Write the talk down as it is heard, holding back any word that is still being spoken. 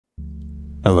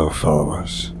Hello,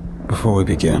 followers. Before we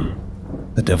begin,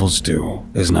 The Devil's Due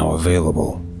is now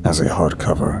available as a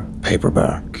hardcover,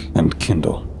 paperback, and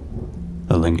Kindle.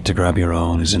 A link to grab your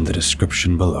own is in the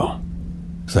description below.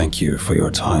 Thank you for your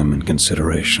time and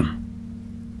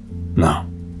consideration. Now,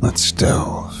 let's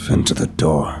delve into the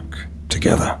dark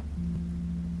together.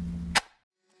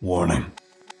 Warning.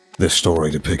 This story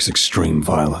depicts extreme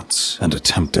violence and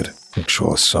attempted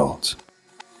sexual assault.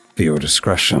 Viewer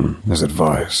discretion is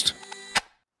advised.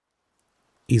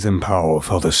 Ethan Powell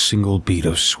felt a single bead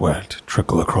of sweat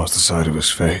trickle across the side of his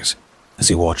face as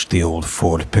he watched the old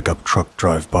Ford pickup truck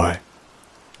drive by.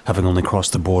 Having only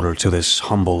crossed the border to this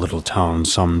humble little town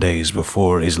some days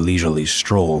before his leisurely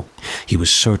stroll, he was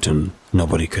certain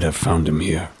nobody could have found him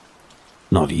here.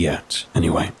 Not yet,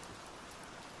 anyway.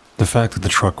 The fact that the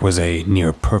truck was a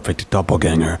near-perfect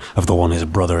doppelganger of the one his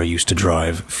brother used to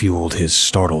drive fueled his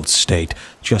startled state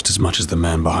just as much as the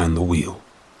man behind the wheel.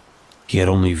 He had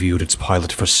only viewed its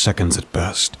pilot for seconds at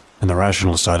best, and the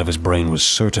rational side of his brain was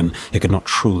certain it could not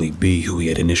truly be who he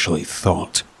had initially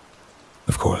thought.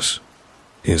 Of course,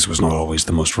 his was not always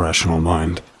the most rational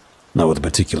mind, not with the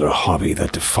particular hobby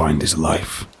that defined his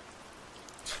life.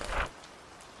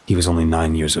 He was only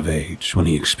 9 years of age when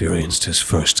he experienced his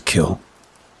first kill.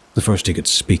 The first he could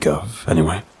speak of,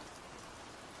 anyway.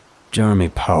 Jeremy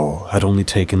Powell had only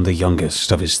taken the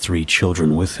youngest of his 3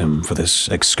 children with him for this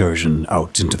excursion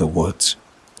out into the woods,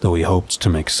 though he hoped to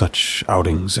make such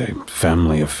outings a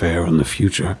family affair in the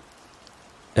future.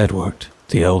 Edward,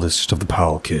 the eldest of the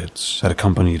Powell kids, had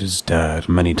accompanied his dad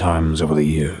many times over the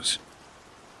years.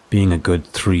 Being a good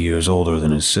 3 years older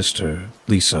than his sister,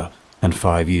 Lisa, and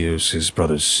 5 years his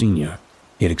brother's senior,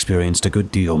 he had experienced a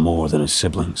good deal more than his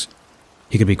siblings.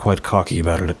 He could be quite cocky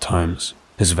about it at times,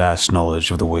 his vast knowledge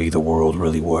of the way the world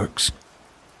really works.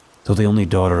 Though the only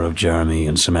daughter of Jeremy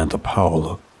and Samantha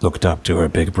Powell looked up to her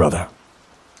big brother,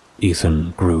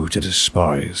 Ethan grew to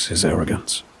despise his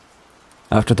arrogance.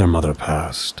 After their mother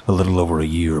passed, a little over a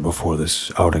year before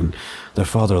this outing, their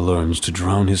father learns to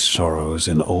drown his sorrows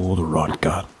in old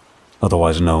Rotgut,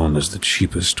 otherwise known as the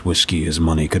cheapest whiskey his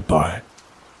money could buy.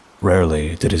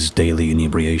 Rarely did his daily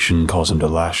inebriation cause him to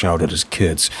lash out at his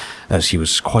kids, as he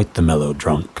was quite the mellow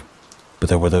drunk. But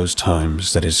there were those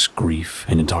times that his grief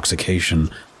and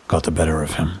intoxication got the better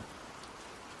of him.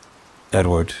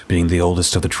 Edward, being the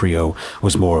oldest of the trio,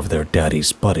 was more of their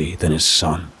daddy's buddy than his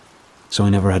son, so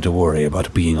he never had to worry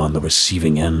about being on the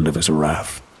receiving end of his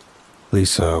wrath.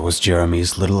 Lisa was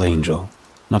Jeremy's little angel,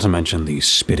 not to mention the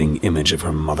spitting image of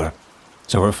her mother,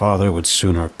 so her father would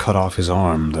sooner cut off his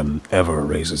arm than ever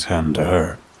raise his hand to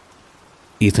her.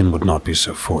 Ethan would not be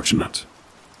so fortunate.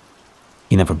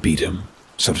 He never beat him,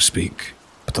 so to speak,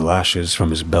 but the lashes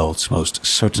from his belt most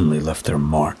certainly left their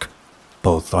mark,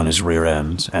 both on his rear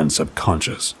end and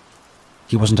subconscious.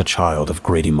 He wasn't a child of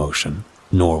great emotion,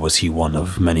 nor was he one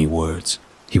of many words.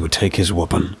 He would take his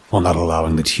whooping while not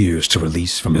allowing the tears to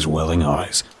release from his welling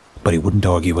eyes, but he wouldn't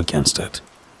argue against it.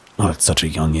 Not at such a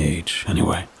young age,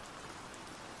 anyway.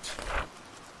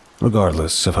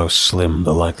 Regardless of how slim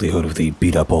the likelihood of the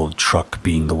beat-up old truck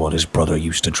being the one his brother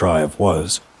used to drive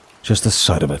was, just the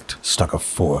sight of it stuck a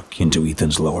fork into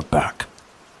Ethan's lower back.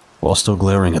 While still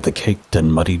glaring at the caked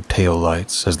and muddied tail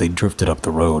lights as they drifted up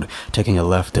the road, taking a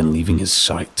left and leaving his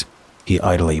sight, he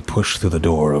idly pushed through the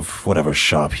door of whatever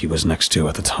shop he was next to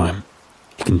at the time.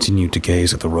 He continued to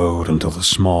gaze at the road until the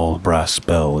small brass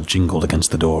bell jingled against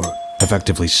the door,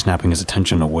 effectively snapping his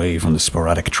attention away from the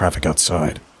sporadic traffic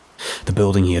outside. The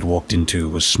building he had walked into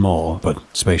was small but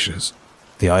spacious.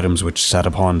 The items which sat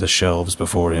upon the shelves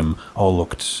before him all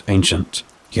looked ancient,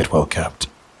 yet well kept,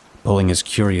 pulling his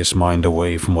curious mind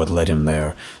away from what led him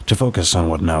there to focus on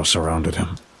what now surrounded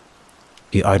him.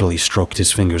 He idly stroked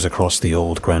his fingers across the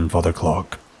old grandfather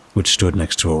clock, which stood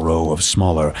next to a row of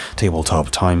smaller tabletop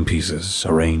timepieces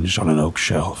arranged on an oak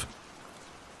shelf.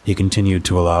 He continued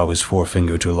to allow his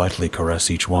forefinger to lightly caress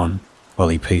each one, while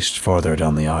he paced farther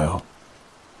down the aisle.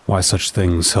 Why such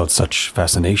things held such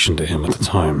fascination to him at the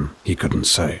time, he couldn't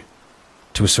say.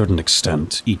 To a certain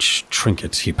extent, each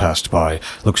trinket he passed by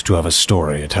looked to have a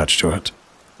story attached to it,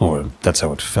 or that's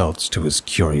how it felt to his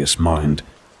curious mind.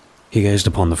 He gazed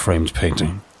upon the framed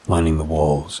painting, lining the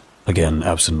walls, again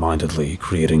absent-mindedly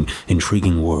creating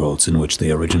intriguing worlds in which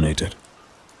they originated.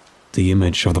 The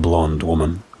image of the blonde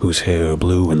woman, whose hair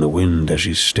blew in the wind as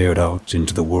she stared out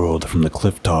into the world from the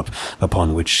cliff top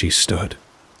upon which she stood,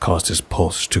 caused his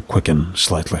pulse to quicken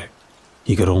slightly.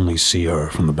 He could only see her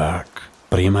from the back,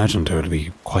 but he imagined her to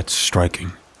be quite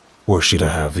striking, were she to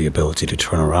have the ability to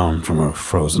turn around from her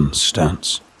frozen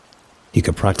stance. He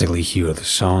could practically hear the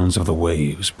sounds of the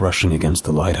waves brushing against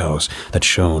the lighthouse that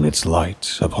shone its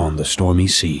light upon the stormy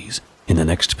seas in the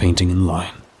next painting in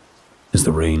line, as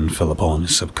the rain fell upon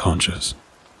his subconscious.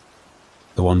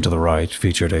 The one to the right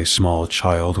featured a small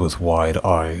child with wide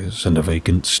eyes and a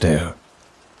vacant stare,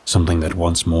 something that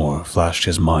once more flashed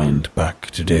his mind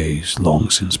back to days long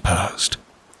since past.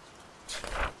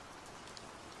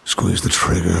 Squeeze the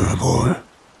trigger, boy.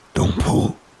 Don't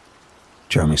pull.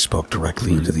 Jeremy spoke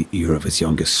directly into the ear of his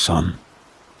youngest son.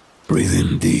 Breathe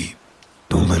in deep.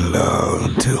 Don't let it out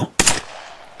until...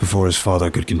 Before his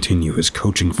father could continue his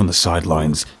coaching from the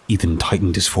sidelines, Ethan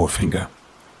tightened his forefinger.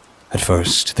 At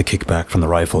first, the kickback from the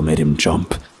rifle made him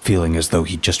jump, feeling as though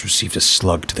he'd just received a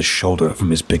slug to the shoulder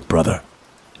from his big brother,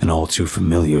 an all too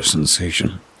familiar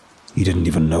sensation. He didn't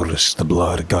even notice the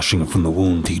blood gushing from the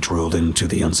wound he drilled into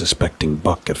the unsuspecting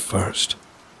buck at first.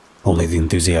 Only the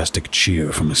enthusiastic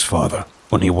cheer from his father.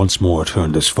 When he once more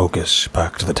turned his focus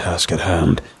back to the task at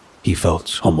hand, he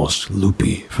felt almost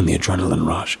loopy from the adrenaline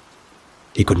rush.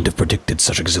 He couldn't have predicted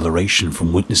such exhilaration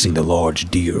from witnessing the large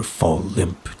deer fall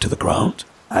limp to the ground.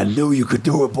 I knew you could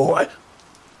do it, boy,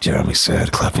 Jeremy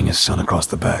said, clapping his son across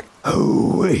the back.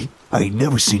 Oh, wait. I ain't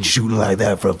never seen shooting like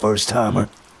that for a first-timer.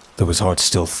 Though his heart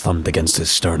still thumped against his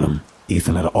sternum,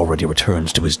 Ethan had already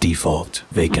returned to his default,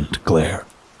 vacant glare.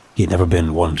 He had never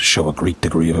been one to show a great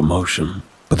degree of emotion,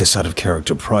 but this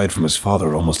out-of-character pride from his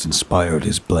father almost inspired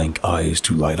his blank eyes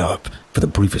to light up for the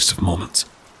briefest of moments.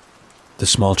 The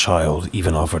small child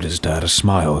even offered his dad a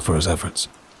smile for his efforts,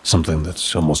 something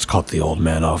that almost caught the old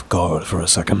man off guard for a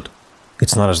second.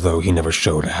 It's not as though he never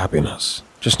showed happiness,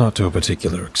 just not to a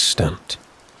particular extent.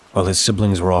 While his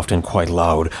siblings were often quite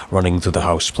loud, running through the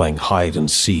house playing hide and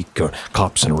seek or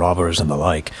cops and robbers and the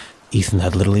like, Ethan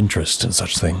had little interest in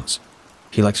such things.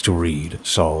 He liked to read,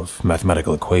 solve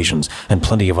mathematical equations, and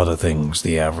plenty of other things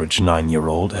the average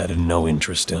 9-year-old had no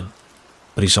interest in.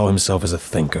 But he saw himself as a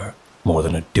thinker, more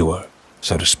than a doer,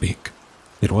 so to speak.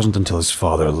 It wasn't until his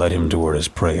father led him to where his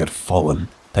prey had fallen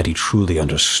that he truly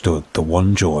understood the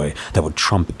one joy that would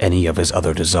trump any of his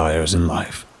other desires in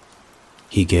life.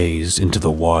 He gazed into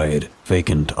the wide,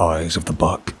 vacant eyes of the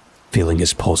buck, feeling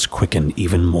his pulse quicken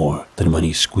even more than when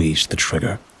he squeezed the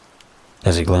trigger.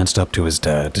 As he glanced up to his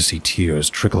dad to see tears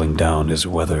trickling down his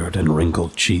weathered and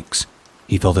wrinkled cheeks,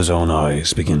 he felt his own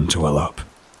eyes begin to well up.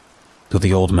 Though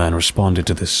the old man responded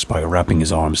to this by wrapping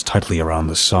his arms tightly around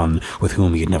the son with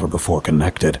whom he had never before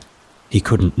connected, he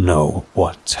couldn't know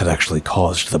what had actually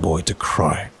caused the boy to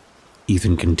cry.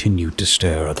 Ethan continued to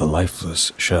stare at the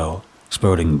lifeless shell,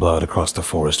 spurting blood across the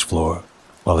forest floor,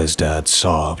 while his dad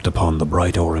sobbed upon the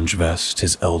bright orange vest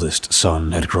his eldest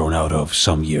son had grown out of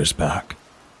some years back.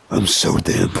 I'm so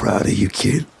damn proud of you,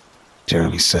 kid,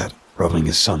 Jeremy said, rubbing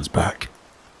his son's back.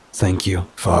 Thank you,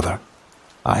 Father.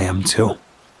 I am too.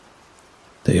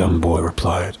 The young boy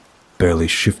replied, barely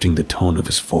shifting the tone of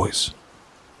his voice.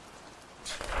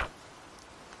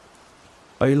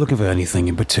 Are you looking for anything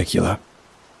in particular?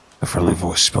 A friendly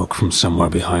voice spoke from somewhere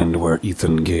behind where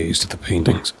Ethan gazed at the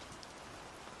paintings.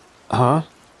 Huh?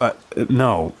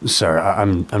 No, sir,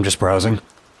 I'm just browsing.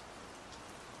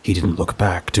 He didn't look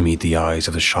back to meet the eyes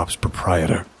of the shop's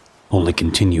proprietor, only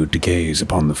continued to gaze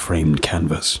upon the framed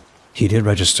canvas. He did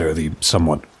register the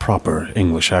somewhat proper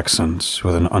English accent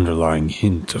with an underlying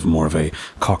hint of more of a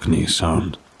Cockney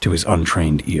sound to his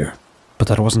untrained ear, but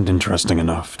that wasn't interesting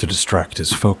enough to distract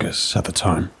his focus at the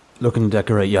time. Looking to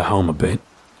decorate your home a bit,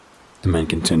 the man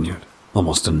continued,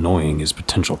 almost annoying his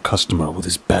potential customer with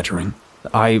his badgering.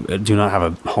 I do not have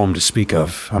a home to speak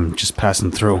of. I'm just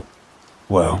passing through.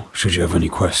 Well, should you have any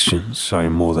questions, I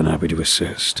am more than happy to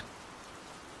assist,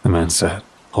 the man said,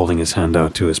 holding his hand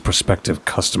out to his prospective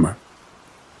customer.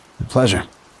 A pleasure,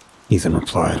 Ethan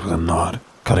replied with a nod,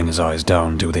 cutting his eyes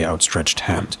down to the outstretched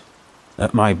hand.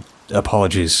 My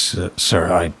apologies,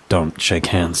 sir, I don't shake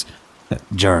hands.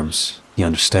 Germs, you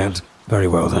understand? Very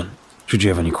well then. Should you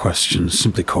have any questions,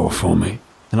 simply call for me,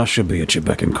 and I should be at your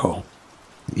beck and call.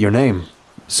 Your name,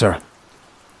 sir?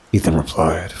 Ethan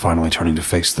replied, finally turning to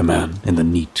face the man in the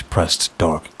neat, pressed,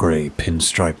 dark gray,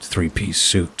 pinstriped three-piece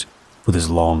suit, with his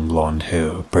long blonde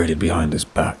hair braided behind his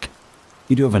back.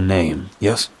 You do have a name,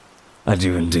 yes? I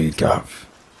do indeed, Gav.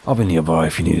 I'll be nearby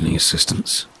if you need any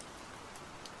assistance.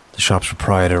 The shop's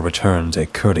proprietor returned a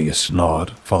courteous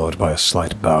nod, followed by a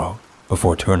slight bow,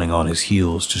 before turning on his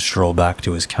heels to stroll back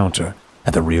to his counter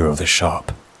at the rear of the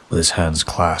shop, with his hands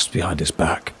clasped behind his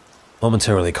back.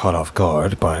 Momentarily caught off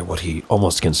guard by what he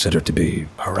almost considered to be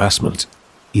harassment,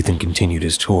 Ethan continued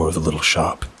his tour of the little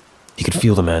shop. He could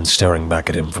feel the man staring back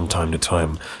at him from time to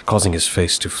time, causing his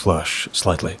face to flush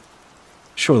slightly.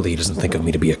 Surely he doesn't think of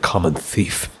me to be a common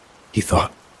thief, he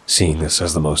thought, seeing this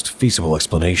as the most feasible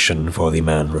explanation for the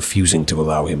man refusing to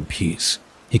allow him peace.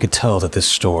 He could tell that this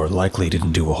store likely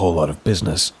didn't do a whole lot of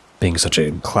business, being such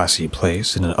a classy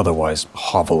place in an otherwise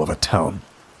hovel of a town.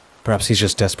 Perhaps he's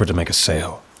just desperate to make a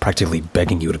sale, practically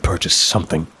begging you to purchase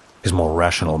something, his more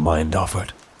rational mind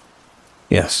offered.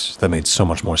 Yes, that made so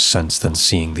much more sense than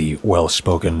seeing the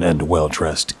well-spoken and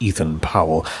well-dressed Ethan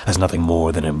Powell as nothing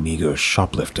more than a meager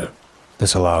shoplifter.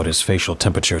 This allowed his facial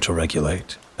temperature to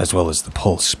regulate, as well as the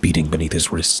pulse beating beneath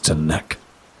his wrists and neck.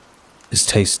 His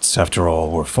tastes, after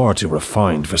all, were far too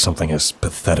refined for something as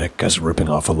pathetic as ripping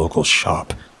off a local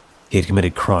shop. He had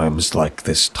committed crimes like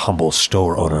this humble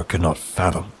store owner could not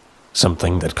fathom,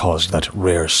 something that caused that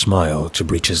rare smile to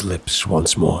breach his lips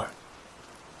once more.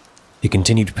 He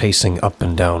continued pacing up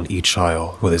and down each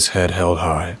aisle with his head held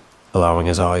high, allowing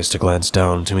his eyes to glance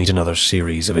down to meet another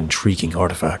series of intriguing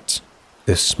artifacts.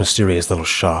 This mysterious little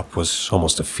shop was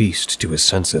almost a feast to his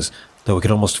senses, though he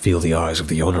could almost feel the eyes of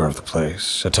the owner of the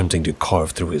place, attempting to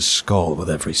carve through his skull with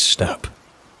every step.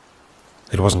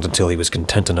 It wasn't until he was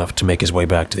content enough to make his way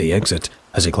back to the exit,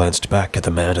 as he glanced back at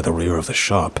the man at the rear of the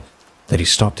shop, that he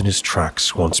stopped in his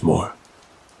tracks once more.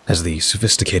 As the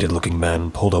sophisticated-looking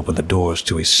man pulled open the doors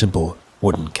to a simple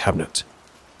wooden cabinet,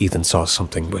 Ethan saw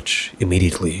something which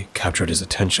immediately captured his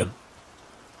attention.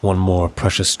 One more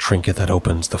precious trinket that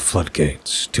opens the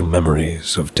floodgates to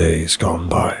memories of days gone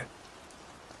by.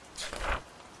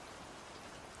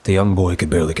 The young boy could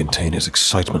barely contain his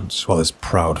excitement while his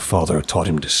proud father taught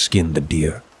him to skin the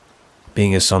deer.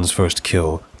 Being his son's first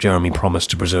kill, Jeremy promised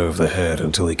to preserve the head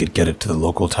until he could get it to the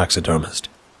local taxidermist,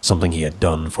 something he had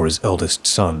done for his eldest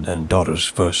son and daughter's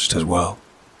first as well.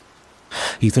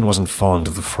 Ethan wasn't fond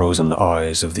of the frozen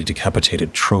eyes of the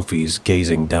decapitated trophies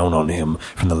gazing down on him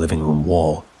from the living room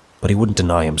wall, but he wouldn't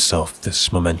deny himself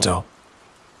this memento.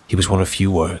 He was one of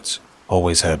few words,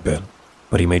 always had been,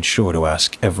 but he made sure to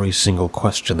ask every single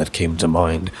question that came to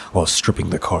mind while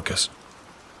stripping the carcass.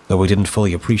 Though he didn't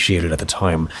fully appreciate it at the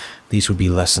time, these would be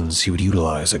lessons he would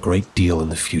utilize a great deal in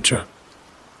the future.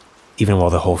 Even while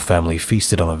the whole family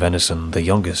feasted on the venison the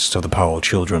youngest of the Powell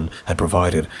children had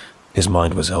provided, his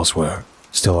mind was elsewhere,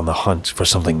 still on the hunt for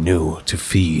something new to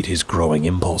feed his growing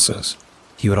impulses.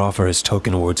 He would offer his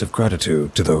token words of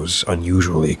gratitude to those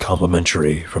unusually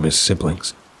complimentary from his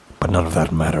siblings, but none of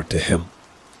that mattered to him.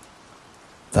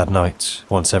 That night,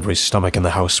 once every stomach in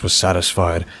the house was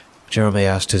satisfied, Jeremy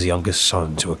asked his youngest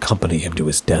son to accompany him to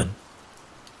his den.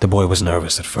 The boy was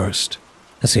nervous at first,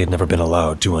 as he had never been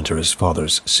allowed to enter his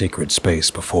father's sacred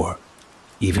space before.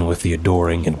 Even with the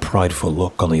adoring and prideful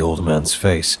look on the old man's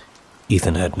face,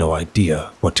 Ethan had no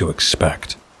idea what to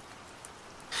expect.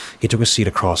 He took a seat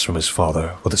across from his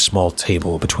father with a small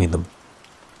table between them.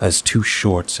 As two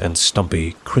short and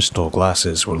stumpy crystal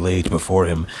glasses were laid before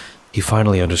him, he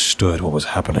finally understood what was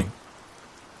happening.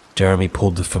 Jeremy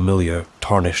pulled the familiar,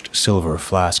 tarnished silver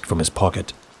flask from his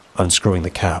pocket, unscrewing the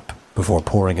cap before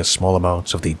pouring a small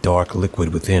amount of the dark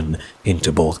liquid within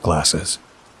into both glasses.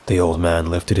 The old man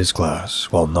lifted his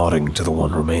glass while nodding to the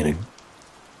one remaining.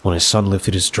 When his son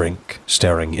lifted his drink,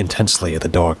 staring intensely at the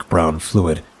dark brown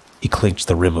fluid, he clinked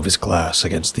the rim of his glass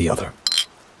against the other.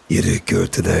 "You did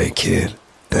good today, kid.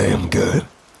 Damn good,"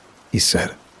 he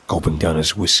said, gulping down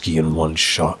his whiskey in one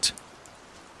shot.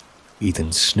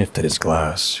 Ethan sniffed at his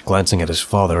glass, glancing at his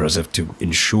father as if to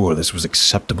ensure this was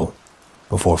acceptable,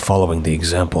 before following the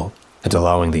example and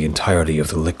allowing the entirety of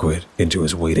the liquid into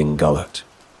his waiting gullet.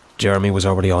 Jeremy was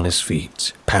already on his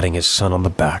feet, patting his son on the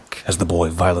back as the boy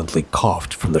violently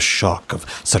coughed from the shock of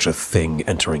such a thing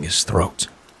entering his throat.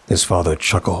 His father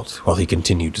chuckled while he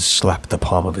continued to slap the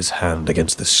palm of his hand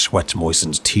against the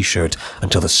sweat-moistened t-shirt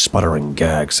until the sputtering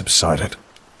gag subsided.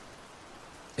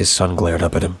 His son glared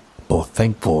up at him, both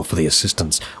thankful for the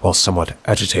assistance while somewhat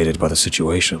agitated by the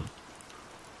situation.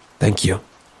 "Thank you,"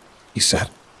 he said,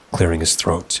 clearing his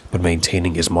throat but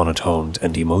maintaining his monotoned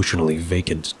and emotionally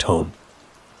vacant tone.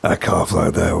 "I cough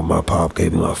like that when my pop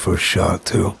gave me my first shot,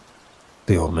 too,"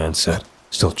 the old man said,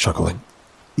 still chuckling.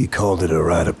 "You called it a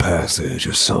rite of passage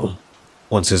or something."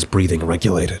 Once his breathing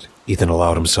regulated, Ethan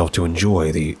allowed himself to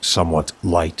enjoy the somewhat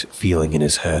light feeling in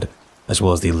his head, as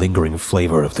well as the lingering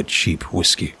flavor of the cheap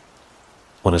whiskey.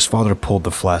 When his father pulled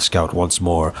the flask out once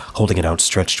more, holding it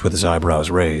outstretched with his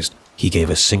eyebrows raised, he gave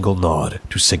a single nod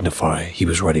to signify he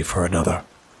was ready for another.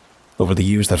 Over the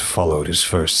years that followed his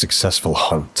first successful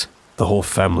hunt, the whole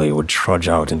family would trudge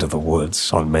out into the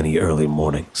woods on many early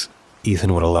mornings.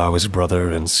 Ethan would allow his brother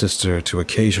and sister to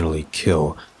occasionally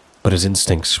kill, but his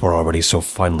instincts were already so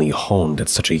finely honed at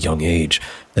such a young age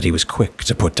that he was quick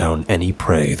to put down any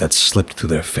prey that slipped through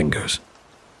their fingers.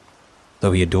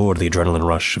 Though he adored the adrenaline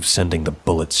rush of sending the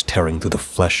bullets tearing through the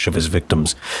flesh of his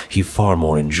victims, he far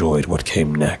more enjoyed what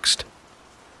came next.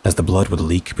 As the blood would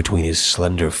leak between his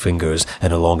slender fingers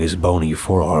and along his bony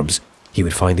forearms, He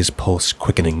would find his pulse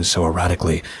quickening so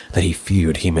erratically that he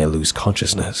feared he may lose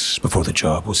consciousness before the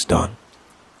job was done.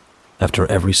 After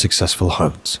every successful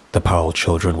hunt, the Powell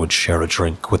children would share a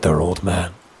drink with their old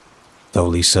man. Though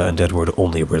Lisa and Edward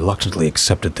only reluctantly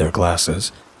accepted their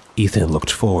glasses, Ethan looked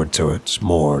forward to it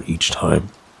more each time.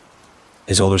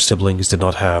 His older siblings did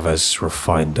not have as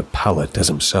refined a palate as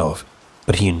himself,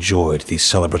 but he enjoyed the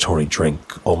celebratory drink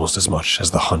almost as much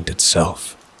as the hunt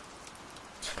itself.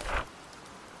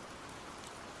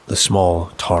 The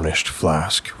small, tarnished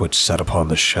flask which sat upon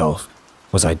the shelf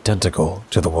was identical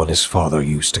to the one his father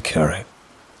used to carry.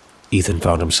 Ethan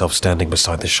found himself standing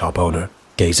beside the shop owner,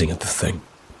 gazing at the thing,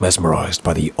 mesmerized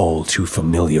by the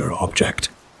all-too-familiar object.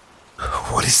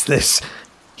 "What is this?"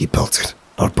 he belted,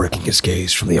 not breaking his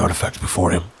gaze from the artifact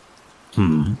before him.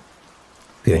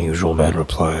 The unusual man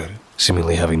replied,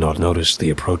 seemingly having not noticed the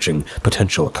approaching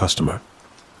potential customer.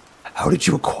 "How did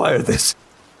you acquire this?"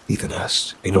 Ethan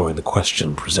asked, ignoring the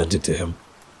question presented to him.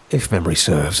 "If memory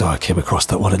serves, I came across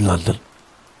that one in London."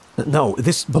 "No,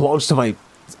 this belongs to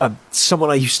someone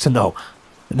I used to know.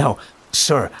 Now,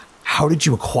 sir, how did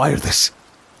you acquire this?"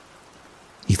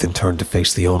 Ethan turned to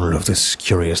face the owner of this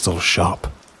curious little shop,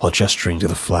 while gesturing to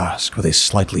the flask with a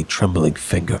slightly trembling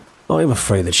finger. "I am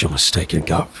afraid that you're mistaken,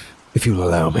 Gup, if you'll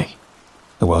allow me."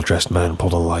 The well-dressed man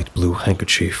pulled a light blue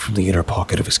handkerchief from the inner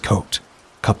pocket of his coat,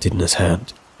 cupped it in his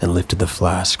hand, and lifted the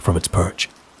flask from its perch.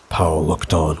 Powell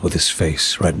looked on with his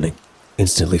face reddening,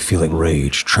 instantly feeling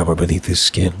rage tremor beneath his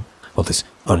skin, while this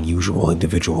unusual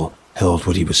individual held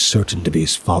what he was certain to be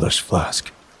his father's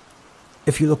flask.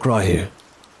 If you look right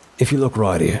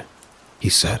here, he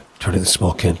said, turning the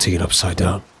small canteen upside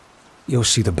down, "you'll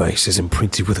see the base is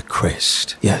imprinted with a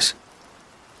crest, yes?"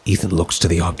 Ethan looked to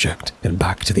the object and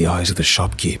back to the eyes of the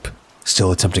shopkeep,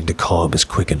 still attempting to calm his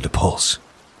quickened pulse.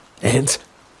 "And?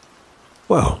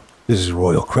 Well, this is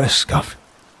Royal Crest, Guff.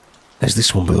 As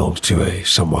this one belongs to a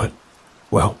somewhat,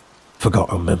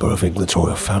 forgotten member of England's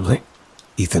royal family."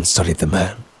 Ethan studied the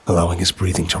man, allowing his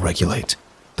breathing to regulate.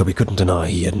 Though he couldn't deny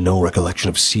he had no recollection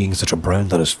of seeing such a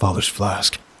brand on his father's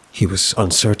flask, he was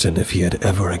uncertain if he had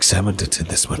ever examined it in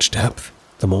this much depth.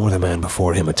 The more the man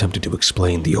before him attempted to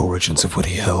explain the origins of what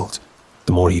he held,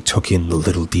 the more he took in the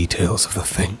little details of the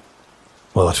thing.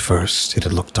 While at first it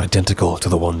had looked identical to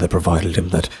the one that provided him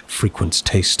that frequent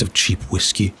taste of cheap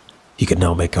whiskey, he could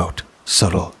now make out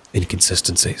subtle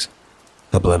inconsistencies.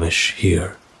 A blemish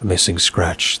here, a missing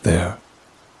scratch there.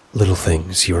 Little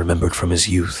things he remembered from his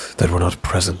youth that were not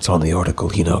present on the article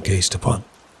he now gazed upon.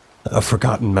 "A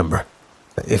forgotten member?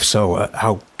 If so,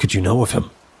 how could you know of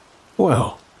him?"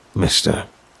 "Well, mister,"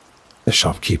 the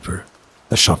shopkeeper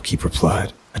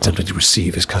replied, attempting to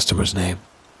receive his customer's name.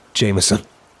 "Jameson,"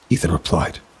 Ethan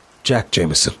replied. "Jack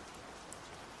Jameson."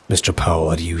 Mr.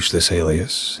 Powell had used this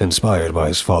alias, inspired by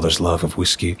his father's love of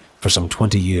whiskey, for some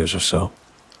 20 years or so.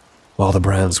 While the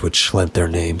brands which lent their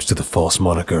names to the false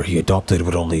moniker he adopted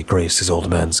would only grace his old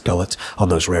man's gullet on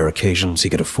those rare occasions he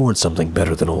could afford something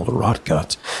better than old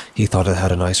Rotgut, he thought it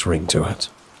had a nice ring to it.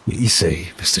 "You see,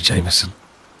 Mr. Jameson,"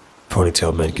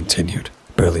 Ponytailed Man continued,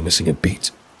 barely missing a beat,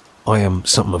 "I am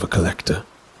something of a collector,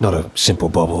 not of simple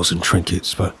baubles and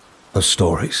trinkets, but of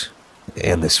stories.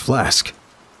 And this flask,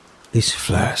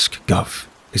 Guff,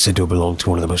 is said to have belonged to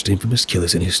one of the most infamous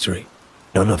killers in history,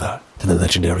 none other than the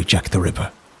legendary Jack the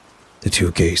Ripper." The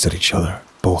two gazed at each other,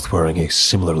 both wearing a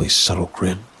similarly subtle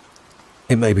grin.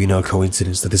 "It may be no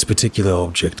coincidence that this particular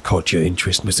object caught your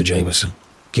interest, Mr. Jameson,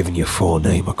 given your full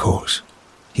name, of course,"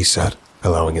 he said,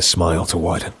 allowing his smile to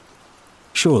widen.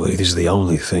 "Surely this is the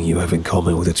only thing you have in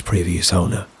common with its previous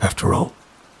owner, after all."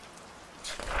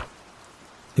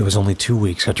 It was only 2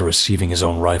 weeks after receiving his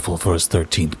own rifle for his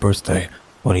 13th birthday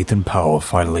when Ethan Powell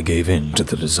finally gave in to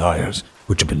the desires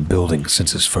which had been building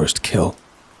since his first kill.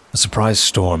 A surprise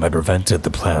storm had prevented the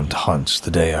planned hunt the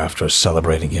day after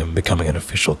celebrating him becoming an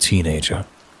official teenager.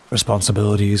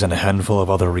 Responsibilities and a handful of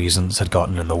other reasons had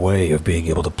gotten in the way of being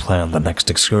able to plan the next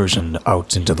excursion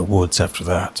out into the woods after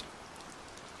that.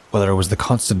 Whether it was the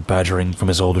constant badgering from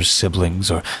his older siblings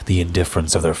or the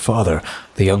indifference of their father,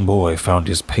 the young boy found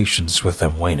his patience with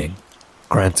them waning.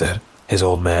 Granted, his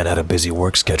old man had a busy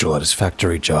work schedule at his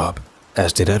factory job,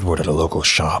 as did Edward at a local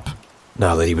shop.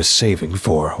 Now that he was saving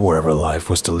for wherever life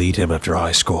was to lead him after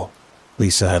high school,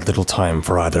 Lisa had little time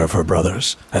for either of her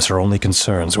brothers, as her only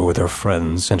concerns were with her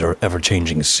friends and her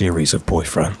ever-changing series of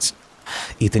boyfriends.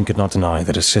 Ethan could not deny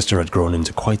that his sister had grown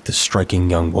into quite the striking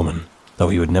young woman, though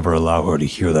he would never allow her to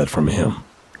hear that from him.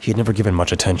 He had never given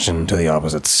much attention to the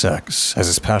opposite sex, as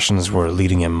his passions were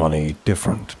leading him on a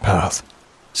different path.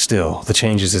 Still, the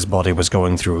changes his body was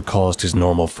going through caused his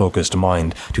normal focused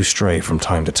mind to stray from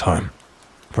time to time.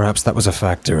 Perhaps that was a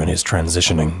factor in his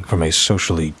transitioning from a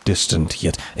socially distant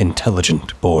yet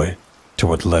intelligent boy to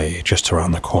what lay just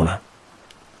around the corner.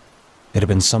 It had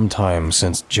been some time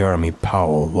since Jeremy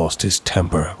Powell lost his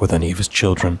temper with any of his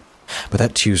children, but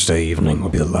that Tuesday evening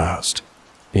would be the last.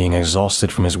 Being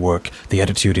exhausted from his work, the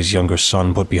attitude his younger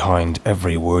son put behind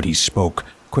every word he spoke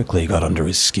quickly got under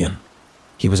his skin.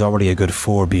 He was already a good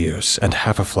 4 beers and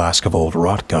half a flask of old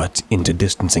Rotgut into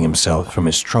distancing himself from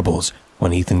his troubles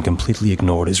when Ethan completely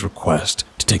ignored his request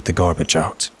to take the garbage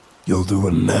out. You'll do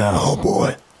it now,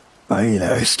 boy. I ain't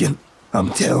asking.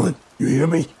 I'm telling. You hear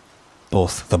me?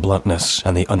 Both the bluntness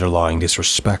and the underlying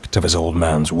disrespect of his old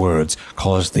man's words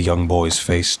caused the young boy's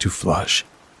face to flush.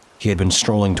 He had been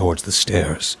strolling towards the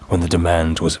stairs when the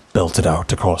demand was belted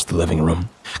out across the living room,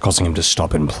 causing him to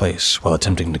stop in place while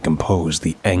attempting to compose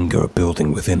the anger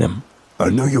building within him.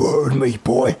 I know you heard me,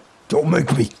 boy. Don't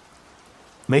make me.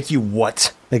 Make you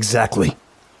what, exactly?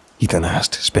 Ethan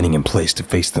asked, spinning in place to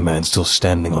face the man still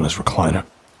standing on his recliner.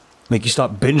 Make you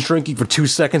stop binge drinking for 2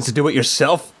 seconds to do it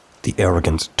yourself? The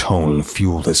arrogant tone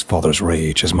fueled his father's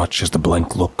rage as much as the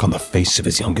blank look on the face of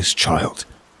his youngest child.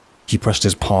 He pressed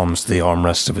his palms to the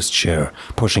armrests of his chair,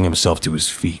 pushing himself to his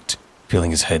feet,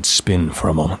 feeling his head spin for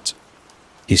a moment.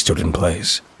 He stood in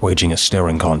place, waging a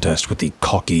staring contest with the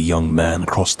cocky young man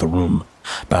across the room,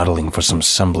 battling for some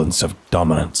semblance of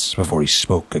dominance before he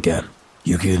spoke again.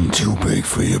 You're getting too big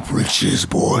for your britches,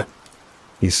 boy,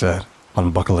 he said,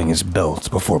 unbuckling his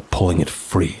belt before pulling it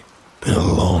free. Been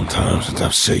a long time since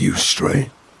I've set you straight,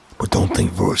 but don't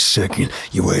think for a second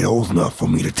you ain't old enough for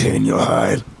me to tan your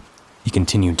hide. He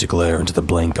continued to glare into the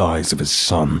blank eyes of his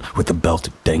son with the belt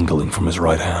dangling from his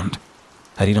right hand.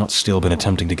 Had he not still been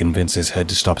attempting to convince his head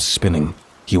to stop spinning,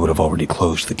 he would have already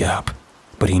closed the gap.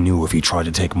 But he knew if he tried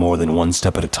to take more than one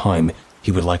step at a time,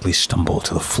 he would likely stumble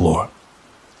to the floor.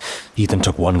 Ethan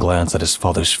took one glance at his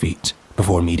father's feet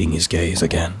before meeting his gaze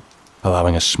again,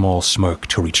 allowing a small smirk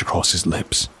to reach across his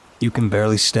lips. You can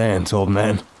barely stand, old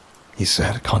man, he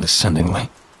said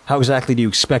condescendingly. How exactly do you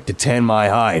expect to tan my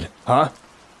hide, huh?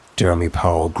 Jeremy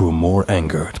Powell grew more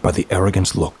angered by the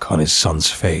arrogant look on his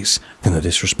son's face than the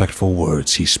disrespectful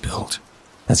words he spilled.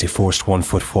 As he forced 1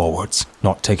 foot forwards,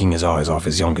 not taking his eyes off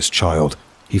his youngest child,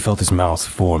 he felt his mouth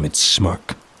form its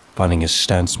smirk, finding his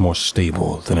stance more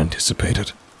stable than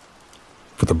anticipated.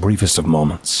 For the briefest of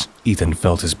moments, Ethan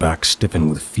felt his back stiffen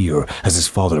with fear as his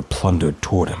father plundered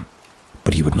toward him,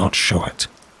 but he would not show it.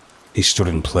 He stood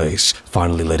in place,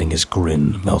 finally letting his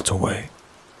grin melt away.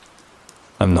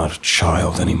 I'm not a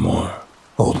child anymore,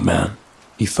 old man,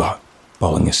 he thought,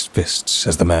 balling his fists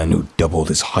as the man who doubled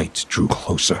his height drew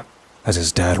closer, as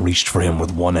his dad reached for him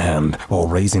with one hand while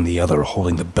raising the other,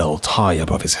 holding the belt high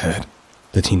above his head.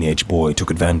 The teenage boy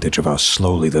took advantage of how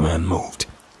slowly the man moved.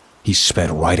 He sped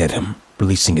right at him,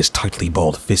 releasing his tightly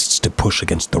balled fists to push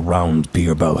against the round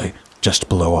beer belly just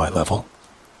below eye level.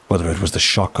 Whether it was the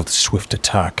shock of the swift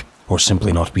attack or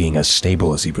simply not being as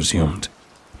stable as he presumed,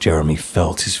 Jeremy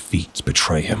felt his feet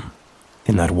betray him.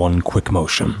 In that one quick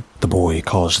motion, the boy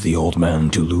caused the old man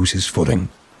to lose his footing,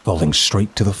 falling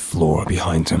straight to the floor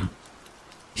behind him.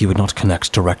 He would not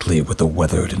connect directly with the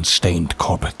weathered and stained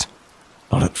carpet.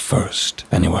 Not at first,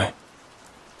 anyway.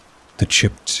 The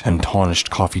chipped and tarnished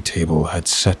coffee table had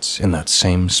sat in that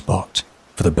same spot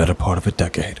for the better part of a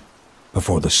decade,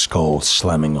 before the skull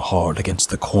slamming hard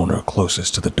against the corner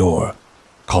closest to the door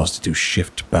caused it to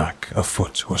shift back a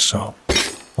foot or so,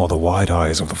 while the wide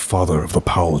eyes of the father of the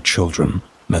Powell children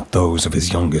met those of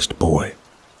his youngest boy.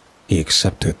 He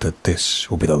accepted that this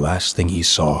would be the last thing he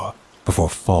saw before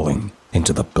falling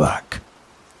into the black,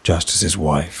 just as his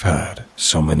wife had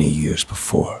so many years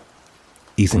before.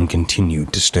 Ethan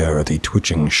continued to stare at the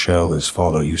twitching shell his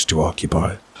father used to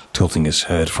occupy, tilting his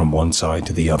head from one side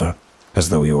to the other, as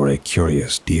though he were a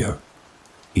curious deer.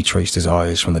 He traced his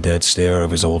eyes from the dead stare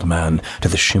of his old man to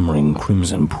the shimmering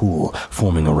crimson pool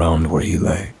forming around where he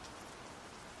lay.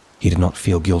 He did not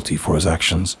feel guilty for his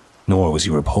actions, nor was he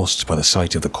repulsed by the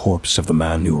sight of the corpse of the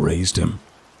man who raised him.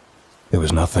 There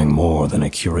was nothing more than a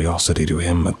curiosity to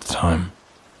him at the time.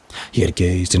 He had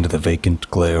gazed into the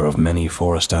vacant glare of many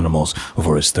forest animals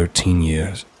over his 13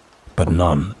 years, but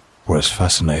none were as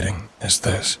fascinating as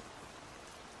this.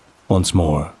 Once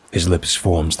more, his lips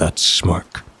formed that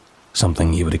smirk,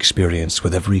 something he would experience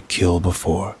with every kill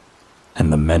before,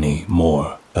 and the many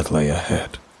more that lay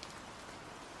ahead.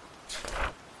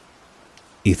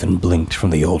 Ethan blinked from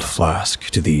the old flask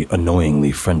to the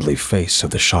annoyingly friendly face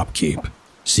of the shopkeep,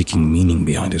 seeking meaning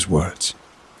behind his words.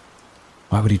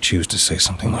 Why would he choose to say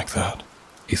something like that?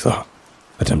 He thought,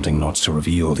 attempting not to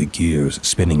reveal the gears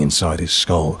spinning inside his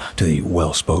skull to the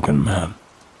well-spoken man.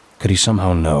 Could he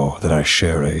somehow know that I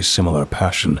share a similar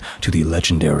passion to the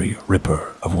legendary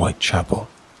Ripper of Whitechapel?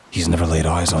 He's never laid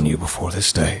eyes on you before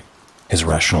this day, his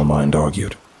rational mind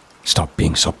argued. Stop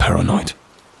being so paranoid.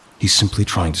 He's simply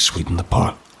trying to sweeten the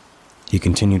pot. He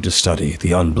continued to study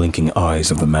the unblinking eyes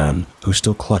of the man who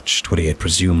still clutched what he had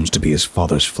presumed to be his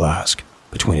father's flask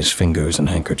between his fingers and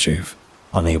handkerchief,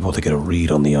 unable to get a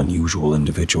read on the unusual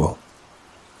individual.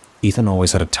 Ethan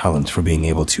always had a talent for being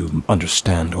able to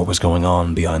understand what was going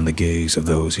on behind the gaze of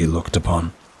those he looked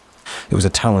upon. It was a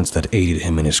talent that aided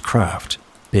him in his craft,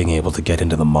 being able to get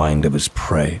into the mind of his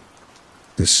prey.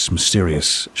 This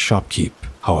mysterious shopkeep,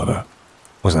 however,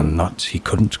 was a nut he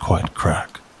couldn't quite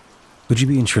crack. Would you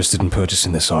be interested in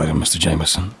purchasing this item, Mr.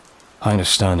 Jameson? I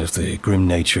understand if the grim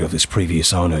nature of this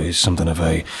previous owner is something of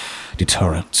a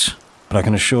deterrent, but I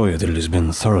can assure you that it has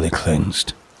been thoroughly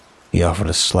cleansed. He offered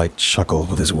a slight chuckle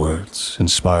with his words,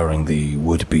 inspiring the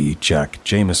would-be Jack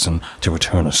Jameson to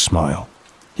return a smile.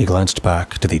 He glanced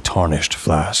back to the tarnished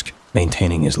flask,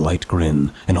 maintaining his light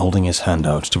grin and holding his hand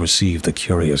out to receive the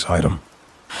curious item.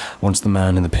 Once the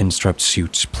man in the pinstriped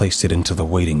suit placed it into the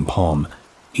waiting palm,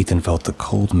 Ethan felt the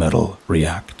cold metal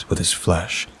react with his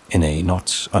flesh in a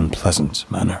not unpleasant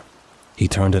manner. He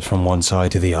turned it from one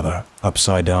side to the other,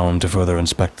 upside down to further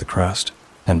inspect the crest,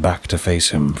 and back to face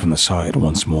him from the side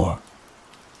once more.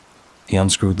 He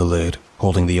unscrewed the lid,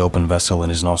 holding the open vessel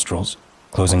in his nostrils,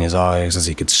 closing his eyes as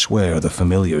he could swear the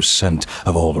familiar scent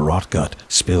of old Rotgut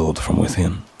spilled from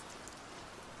within.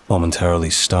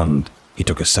 Momentarily stunned, he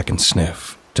took a second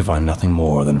sniff to find nothing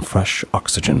more than fresh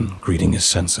oxygen greeting his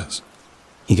senses.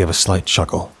 He gave a slight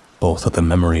chuckle, both at the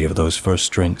memory of those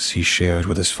first drinks he shared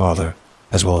with his father,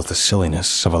 as well as the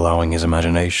silliness of allowing his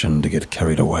imagination to get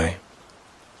carried away.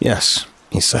 Yes,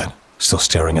 he said, still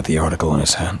staring at the article in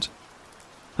his hand.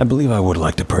 I believe I would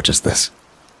like to purchase this.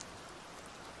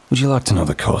 Would you like to know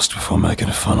the cost before making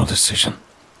a final decision?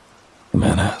 The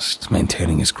man asked,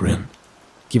 maintaining his grin.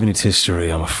 Given its history,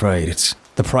 I'm afraid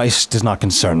the price does not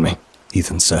concern me,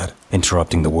 Ethan said,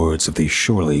 interrupting the words of the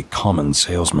surely common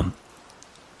salesman.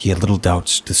 He had little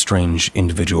doubt the strange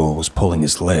individual was pulling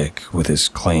his leg with his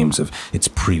claims of its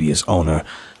previous owner,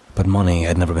 but money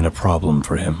had never been a problem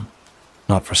for him.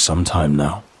 Not for some time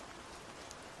now.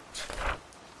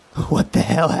 What the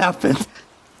hell happened?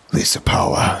 Lisa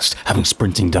Powell asked, having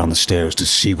sprinting down the stairs to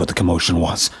see what the commotion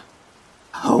was.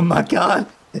 Oh my God,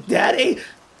 Daddy!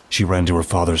 She ran to her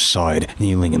father's side,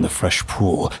 kneeling in the fresh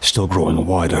pool, still growing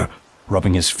wider.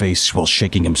 Rubbing his face while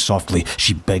shaking him softly,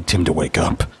 she begged him to wake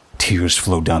up. Tears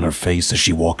flowed down her face as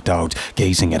she walked out,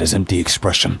 gazing at his empty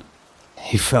expression.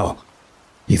 He fell,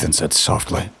 Ethan said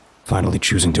softly, finally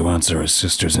choosing to answer his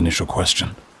sister's initial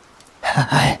question.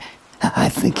 I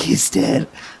think he's dead,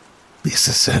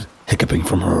 Lisa said, hiccuping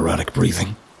from her erratic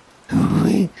breathing.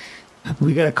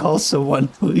 We gotta call someone.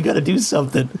 We gotta do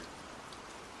something.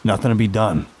 Nothing to be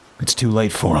done. It's too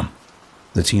late for him.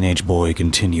 The teenage boy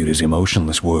continued his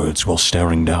emotionless words while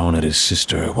staring down at his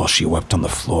sister while she wept on the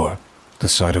floor. The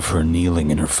sight of her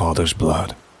kneeling in her father's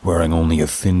blood, wearing only a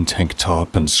thin tank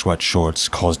top and sweat shorts,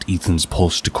 caused Ethan's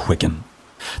pulse to quicken.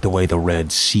 The way the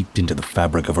red seeped into the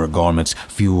fabric of her garments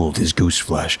fueled his goose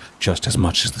flesh just as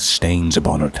much as the stains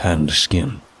upon her tanned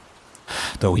skin.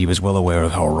 Though he was well aware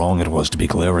of how wrong it was to be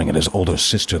glaring at his older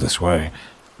sister this way,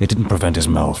 it didn't prevent his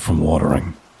mouth from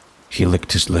watering. He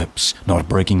licked his lips, not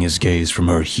breaking his gaze from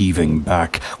her heaving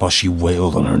back while she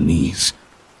wailed on her knees.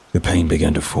 The pain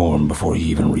began to form before he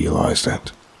even realized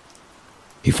it.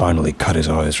 He finally cut his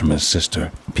eyes from his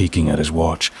sister, peeking at his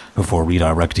watch before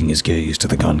redirecting his gaze to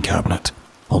the gun cabinet,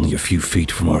 only a few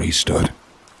feet from where he stood.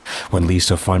 When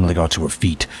Lisa finally got to her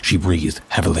feet, she breathed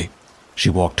heavily. She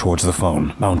walked towards the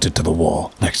phone, mounted to the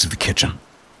wall next to the kitchen.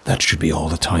 That should be all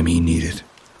the time he needed.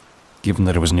 Given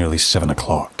that it was nearly 7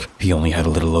 o'clock, he only had a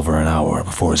little over an hour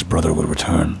before his brother would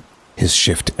return. His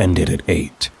shift ended at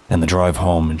 8, and the drive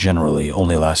home generally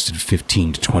only lasted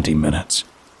 15 to 20 minutes.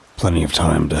 Plenty of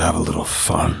time to have a little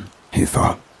fun, he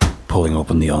thought, pulling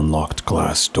open the unlocked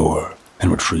glass door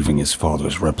and retrieving his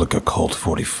father's replica Colt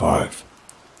 45.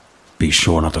 Be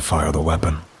sure not to fire the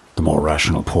weapon, the more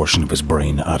rational portion of his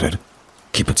brain added.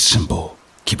 Keep it simple,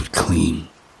 keep it clean.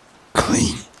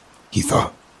 Clean, he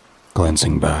thought,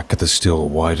 glancing back at the still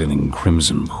widening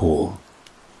crimson pool.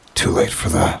 Too late for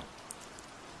that.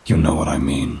 You know what I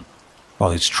mean.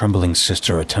 While his trembling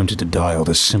sister attempted to dial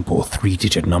the simple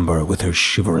 3-digit number with her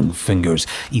shivering fingers,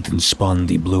 Ethan spun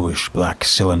the bluish-black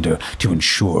cylinder to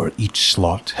ensure each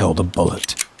slot held a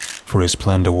bullet. For his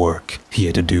plan to work, he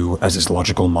had to do as his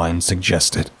logical mind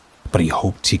suggested, but he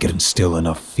hoped he could instill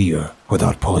enough fear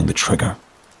without pulling the trigger.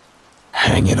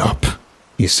 Hang it up,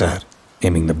 he said,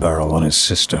 aiming the barrel on his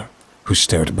sister. who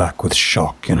stared back with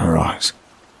shock in her eyes.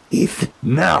 Ethan,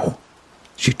 now!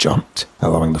 She jumped,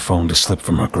 allowing the phone to slip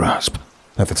from her grasp.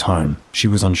 At the time, she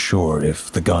was unsure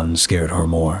if the gun scared her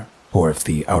more, or if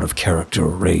the out-of-character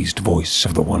raised voice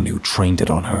of the one who trained it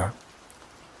on her.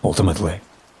 Ultimately,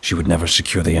 she would never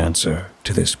secure the answer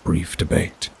to this brief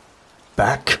debate.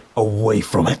 Back away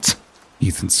from it,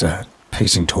 Ethan said,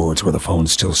 pacing towards where the phone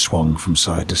still swung from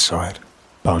side to side,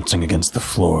 bouncing against the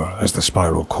floor as the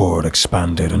spiral cord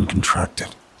expanded and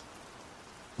contracted.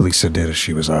 Lisa did as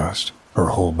she was asked, her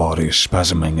whole body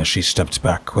spasming as she stepped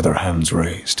back with her hands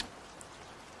raised.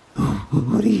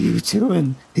 What are you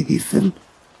doing, Ethan?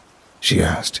 She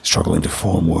asked, struggling to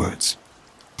form words.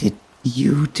 Did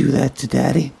you do that to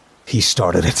Daddy? He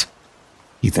started it.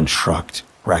 Ethan shrugged,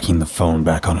 racking the phone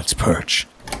back on its perch.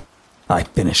 I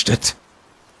finished it.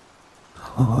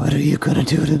 What are you gonna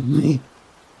do to me?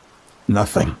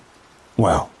 Nothing.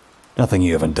 Well, nothing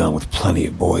you haven't done with plenty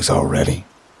of boys already.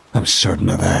 I'm certain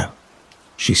of that.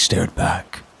 She stared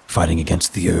back, fighting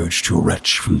against the urge to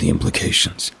retch from the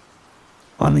implications.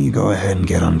 Why don't you go ahead and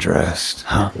get undressed,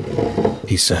 huh?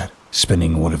 He said,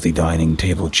 spinning one of the dining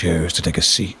table chairs to take a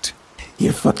seat.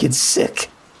 You're fucking sick.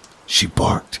 She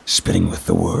barked, spitting with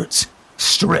the words.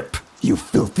 Strip, you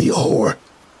filthy whore!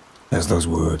 As those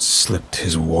words slipped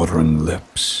his watering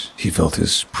lips, he felt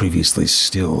his previously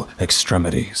still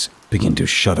extremities begin to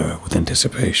shudder with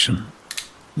anticipation.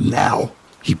 Now,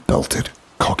 he belted,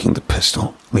 cocking the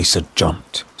pistol. Lisa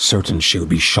jumped, certain she would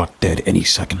be shot dead any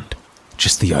second.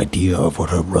 Just the idea of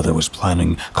what her brother was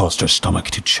planning caused her stomach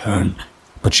to churn,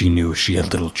 but she knew she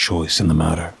had little choice in the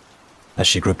matter. As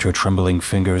she gripped her trembling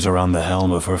fingers around the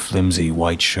helm of her flimsy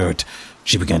white shirt,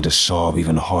 she began to sob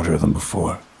even harder than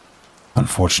before.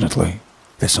 Unfortunately,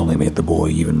 this only made the boy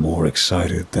even more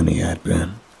excited than he had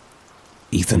been.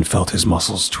 Ethan felt his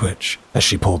muscles twitch as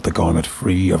she pulled the garment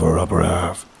free of her upper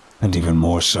half, and even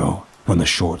more so when the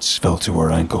shorts fell to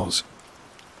her ankles.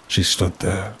 She stood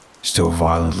there, still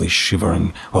violently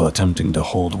shivering while attempting to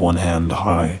hold one hand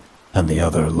high and the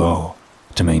other low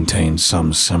to maintain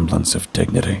some semblance of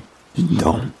dignity.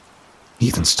 Don't,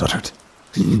 Ethan stuttered.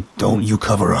 Don't you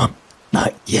cover up.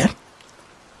 Not yet.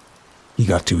 He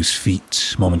got to his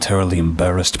feet, momentarily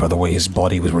embarrassed by the way his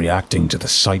body was reacting to the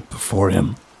sight before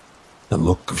him. The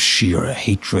look of sheer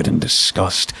hatred and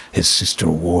disgust his sister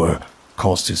wore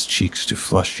caused his cheeks to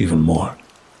flush even more.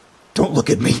 Don't look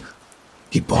at me,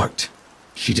 he barked.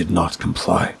 She did not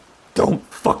comply. Don't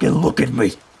fucking look at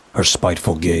me. Her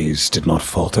spiteful gaze did not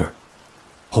falter.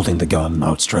 Holding the gun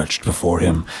outstretched before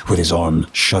him, with his arm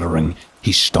shuddering,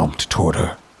 he stomped toward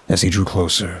her. As he drew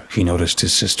closer, he noticed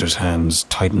his sister's hands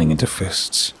tightening into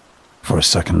fists. For a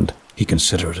second, he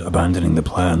considered abandoning the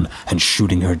plan and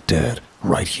shooting her dead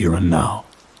right here and now.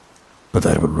 But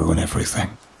that would ruin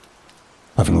everything.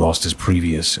 Having lost his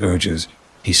previous urges,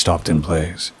 he stopped in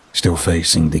place, still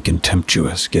facing the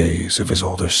contemptuous gaze of his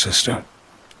older sister.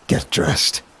 Get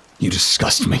dressed. You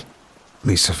disgust me.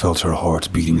 Lisa felt her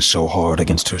heart beating so hard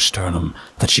against her sternum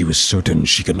that she was certain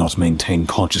she could not maintain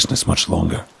consciousness much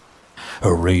longer.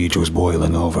 Her rage was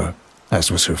boiling over,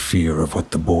 as was her fear of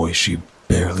what the boy she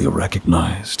barely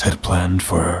recognized had planned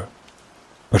for her.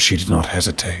 But she did not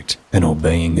hesitate in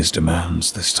obeying his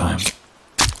demands this time.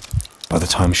 By the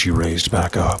time she raised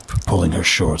back up, pulling her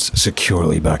shorts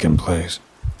securely back in place,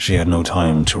 she had no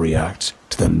time to react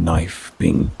to the knife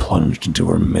being plunged into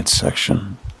her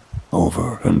midsection,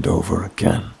 over and over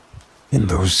again. In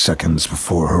those seconds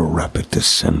before her rapid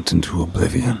descent into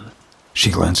oblivion, she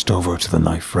glanced over to the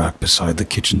knife rack beside the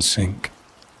kitchen sink,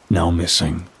 now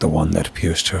missing the one that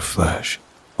pierced her flesh,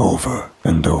 over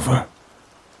and over.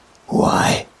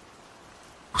 Why?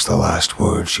 Was the last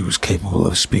word she was capable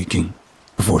of speaking,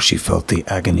 before she felt the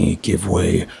agony give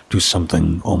way to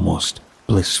something almost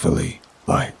blissfully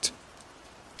light.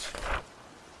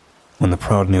 When the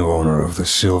proud new owner of the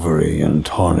silvery and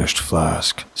tarnished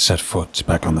flask set foot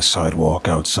back on the sidewalk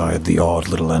outside the odd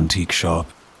little antique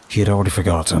shop, he had already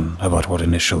forgotten about what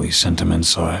initially sent him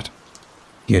inside.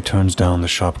 He had turned down the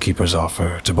shopkeeper's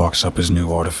offer to box up his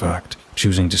new artifact,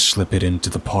 choosing to slip it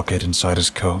into the pocket inside his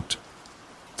coat.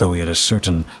 Though he had a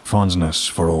certain fondness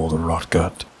for old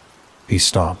Rotgut, he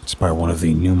stopped by one of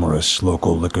the numerous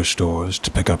local liquor stores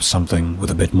to pick up something with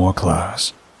a bit more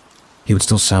class. He would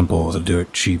still sample the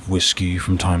dirt-cheap whiskey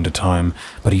from time to time,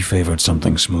 but he favored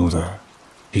something smoother.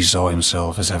 He saw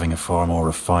himself as having a far more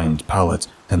refined palate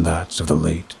than that of the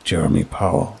late Jeremy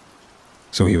Powell,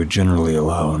 so he would generally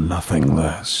allow nothing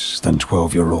less than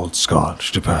 12-year-old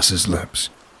scotch to pass his lips.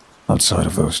 Outside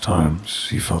of those times,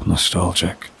 he felt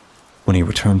nostalgic. When he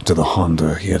returned to the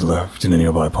Honda he had left in a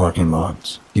nearby parking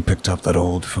lot, he picked up that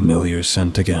old familiar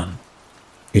scent again.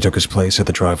 He took his place at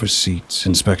the driver's seat,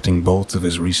 inspecting both of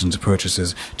his recent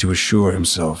purchases to assure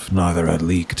himself neither had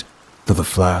leaked, though the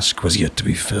flask was yet to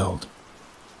be filled.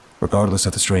 Regardless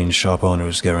of the strange shop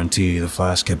owner's guarantee the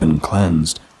flask had been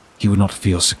cleansed, he would not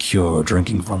feel secure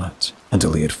drinking from it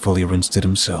until he had fully rinsed it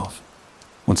himself.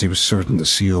 Once he was certain the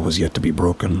seal was yet to be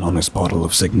broken on his bottle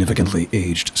of significantly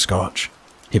aged scotch,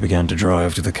 he began to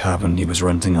drive to the cabin he was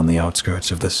renting on the outskirts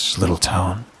of this little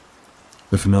town.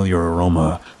 The familiar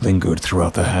aroma lingered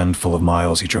throughout the handful of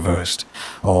miles he traversed,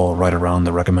 all right around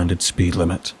the recommended speed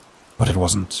limit, but it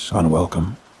wasn't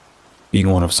unwelcome. Being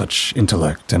one of such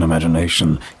intellect and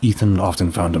imagination, Ethan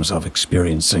often found himself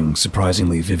experiencing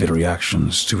surprisingly vivid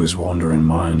reactions to his wandering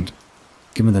mind.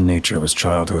 Given the nature of his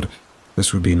childhood,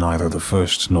 this would be neither the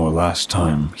first nor last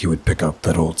time he would pick up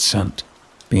that old scent,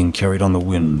 being carried on the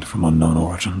wind from unknown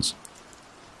origins.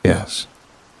 Yes,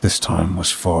 this time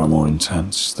was far more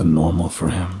intense than normal for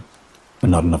him, but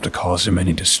not enough to cause him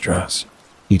any distress.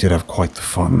 He did have quite the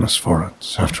fondness for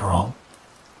it, after all.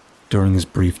 During his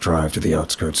brief drive to the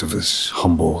outskirts of this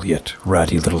humble yet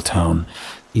ratty little town,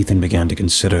 Ethan began to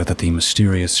consider that the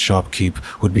mysterious shopkeep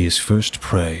would be his first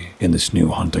prey in this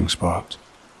new hunting spot.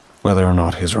 Whether or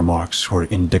not his remarks were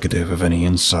indicative of any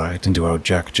insight into how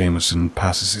Jack Jameson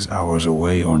passes his hours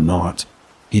away or not,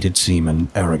 he did seem an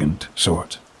arrogant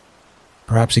sort.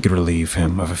 Perhaps he could relieve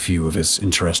him of a few of his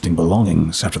interesting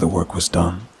belongings after the work was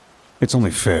done. It's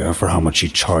only fair for how much he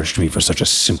charged me for such a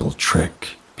simple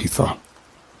trick, he thought.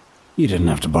 He didn't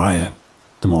have to buy it,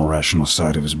 the more rational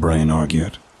side of his brain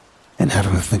argued. And have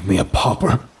him think me a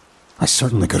pauper? I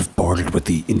certainly could have bartered with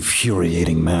the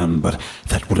infuriating man, but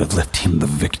that would have left him the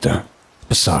victor.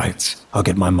 Besides, I'll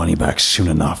get my money back soon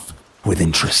enough, with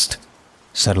interest.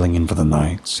 Settling in for the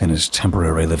night in his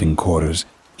temporary living quarters,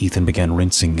 Ethan began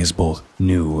rinsing his both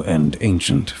new and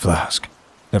ancient flask.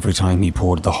 Every time he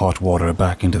poured the hot water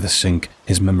back into the sink,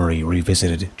 his memory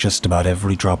revisited just about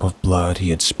every drop of blood he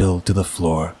had spilled to the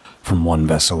floor from one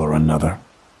vessel or another.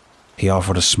 He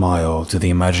offered a smile to the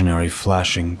imaginary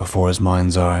flashing before his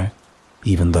mind's eye,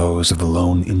 even those of the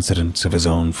lone incidents of his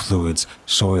own fluids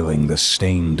soiling the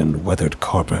stained and weathered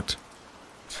carpet.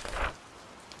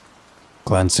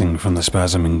 Glancing from the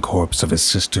spasming corpse of his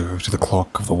sister to the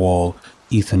clock of the wall,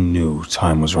 Ethan knew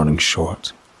time was running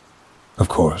short. Of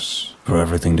course, for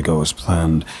everything to go as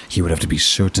planned, he would have to be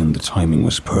certain the timing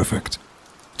was perfect.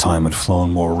 Time had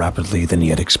flown more rapidly than he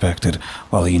had expected,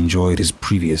 while he enjoyed his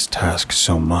previous task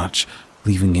so much,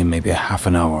 leaving him maybe a half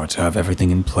an hour to have everything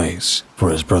in place for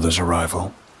his brother's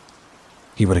arrival.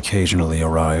 He would occasionally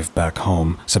arrive back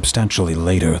home substantially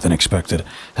later than expected,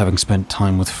 having spent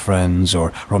time with friends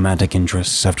or romantic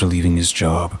interests after leaving his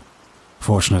job.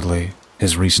 Fortunately,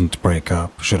 his recent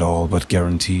breakup should all but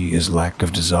guarantee his lack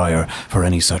of desire for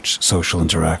any such social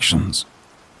interactions.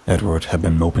 Edward had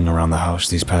been moping around the house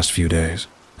these past few days,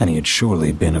 and he had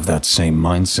surely been of that same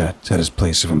mindset at his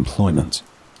place of employment.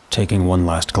 Taking one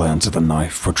last glance at the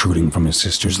knife protruding from his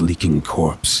sister's leaking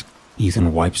corpse,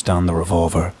 Ethan wiped down the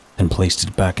revolver and placed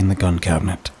it back in the gun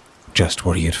cabinet, just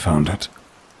where he had found it.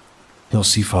 He'll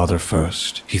see Father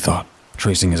first, he thought,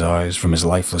 tracing his eyes from his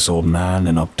lifeless old man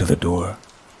and up to the door.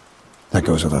 That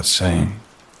goes without saying,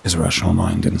 his rational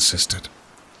mind insisted,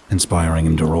 inspiring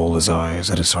him to roll his eyes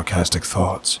at his sarcastic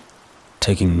thoughts.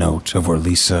 Taking note of where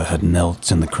Lisa had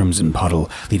knelt in the crimson puddle,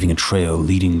 leaving a trail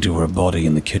leading to her body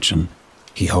in the kitchen,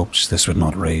 he hoped this would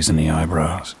not raise any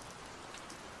eyebrows.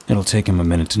 It'll take him a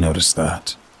minute to notice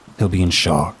that. He'll be in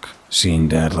shock, seeing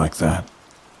Dad like that.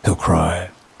 He'll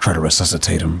cry, try to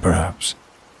resuscitate him, perhaps.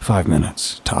 5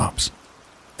 minutes, tops.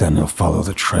 Then he'll follow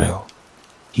the trail.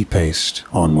 He paced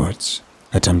onwards,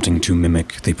 attempting to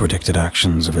mimic the predicted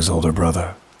actions of his older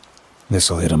brother.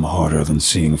 This'll hit him harder than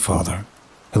seeing Father.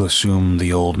 He'll assume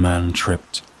the old man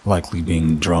tripped, likely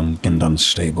being drunk and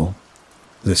unstable.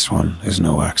 This one is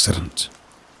no accident.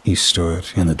 He stood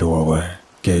in the doorway,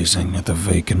 gazing at the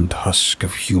vacant husk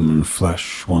of human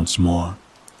flesh once more.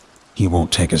 He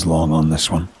won't take as long on this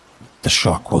one. The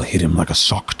shock will hit him like a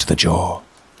sock to the jaw,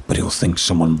 but he'll think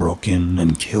someone broke in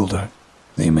and killed her.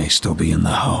 They may still be in the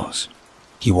house.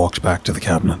 He walked back to the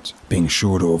cabinet, being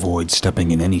sure to avoid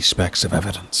stepping in any specks of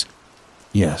evidence.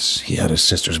 Yes, he had his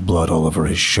sister's blood all over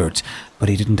his shirt, but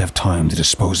he didn't have time to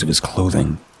dispose of his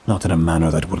clothing, not in a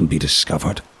manner that wouldn't be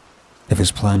discovered. If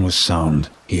his plan was sound,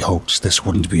 he hoped this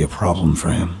wouldn't be a problem for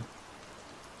him.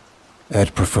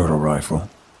 Ed preferred a rifle,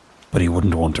 but he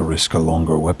wouldn't want to risk a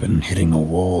longer weapon hitting a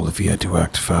wall if he had to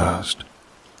act fast.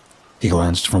 He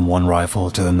glanced from one rifle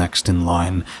to the next in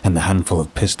line and the handful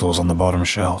of pistols on the bottom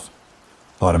shelf.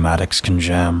 Automatics can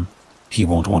jam. He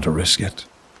won't want to risk it.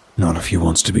 Not if he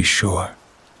wants to be sure.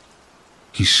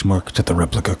 He smirked at the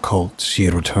replica Colt he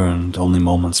had returned only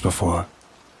moments before.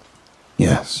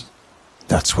 Yes,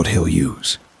 that's what he'll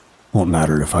use. Won't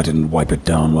matter if I didn't wipe it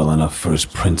down well enough for his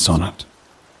prints on it.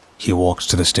 He walked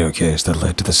to the staircase that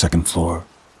led to the second floor.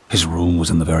 His room was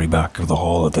in the very back of the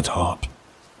hall at the top.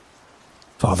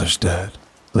 Father's dead.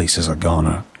 Lisa's a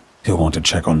goner. He'll want to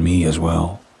check on me as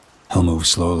well. He'll move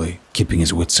slowly, keeping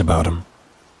his wits about him.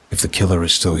 If the killer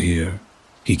is still here,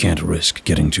 he can't risk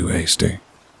getting too hasty.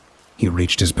 He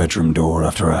reached his bedroom door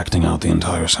after acting out the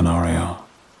entire scenario,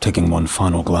 taking one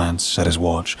final glance at his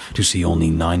watch to see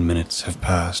only 9 minutes have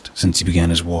passed since he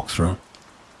began his walkthrough.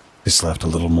 This left a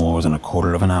little more than a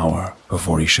quarter of an hour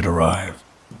before he should arrive.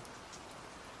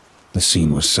 The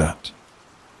scene was set,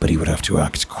 but he would have to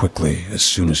act quickly as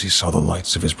soon as he saw the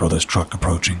lights of his brother's truck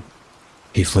approaching.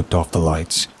 He flipped off the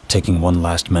lights, taking one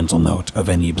last mental note of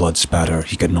any blood spatter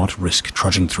he could not risk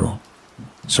trudging through.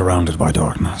 Surrounded by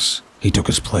darkness, he took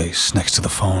his place next to the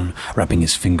phone, wrapping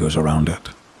his fingers around it.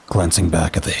 Glancing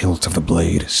back at the hilt of the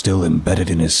blade still embedded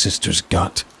in his sister's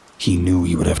gut, he knew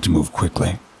he would have to move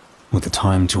quickly. With the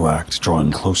time to act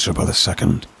drawing closer by the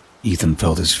second, Ethan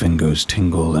felt his fingers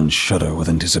tingle and shudder with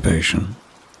anticipation.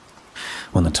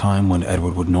 When the time when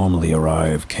Edward would normally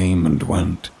arrive came and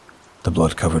went, the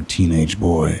blood-covered teenage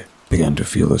boy began to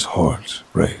feel his heart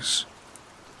race.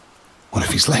 What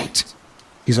if he's late?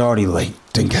 He's already late,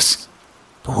 dingus.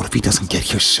 But what if he doesn't get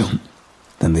here soon?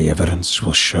 Then the evidence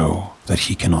will show that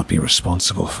he cannot be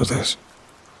responsible for this.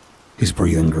 His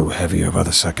breathing grew heavier by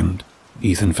the second.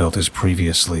 Ethan felt his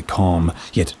previously calm,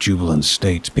 yet jubilant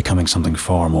state becoming something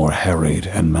far more harried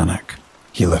and manic.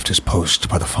 He left his post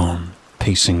by the phone,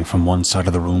 pacing from one side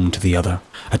of the room to the other,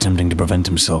 attempting to prevent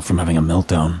himself from having a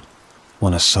meltdown.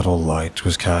 When a subtle light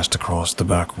was cast across the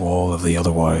back wall of the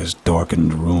otherwise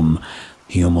darkened room,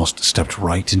 he almost stepped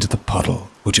right into the puddle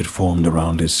which had formed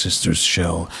around his sister's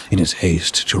shell in his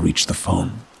haste to reach the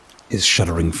phone. His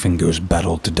shuddering fingers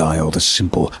battled to dial the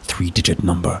simple 3-digit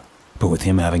number, but with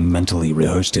him having mentally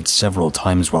rehearsed it several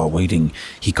times while waiting,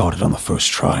 he got it on the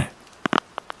first try.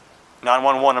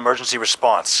 911 emergency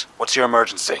response. What's your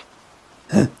emergency?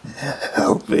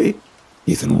 Help me.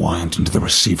 Ethan whined into the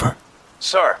receiver.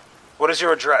 Sir, what is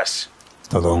your address?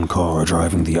 The lone car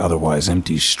driving the otherwise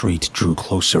empty street drew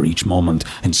closer each moment,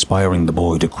 inspiring the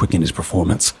boy to quicken his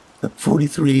performance.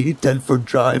 43 Denford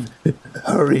Drive.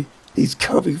 Hurry, he's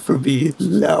coming for me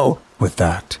now. With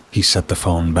that, he set the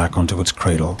phone back onto its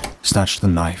cradle, snatched the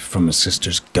knife from his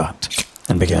sister's gut,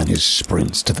 and began his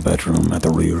sprints to the bedroom at the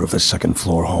rear of the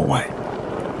second-floor hallway.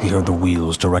 He heard the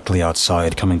wheels directly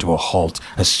outside coming to a halt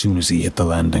as soon as he hit the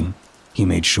landing. He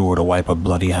made sure to wipe a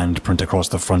bloody handprint across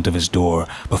the front of his door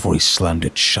before he slammed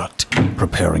it shut,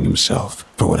 preparing himself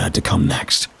for what had to come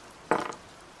next.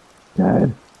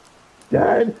 Dad!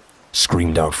 Dad!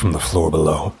 Screamed out from the floor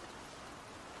below.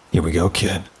 Here we go,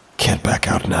 kid. Can't back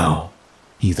out now.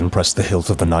 Ethan pressed the hilt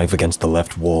of the knife against the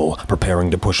left wall,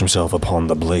 preparing to push himself upon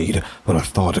the blade, when a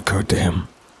thought occurred to him.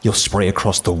 You'll spray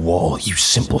across the wall, you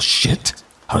simple shit.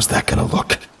 How's that gonna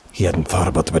look? He hadn't thought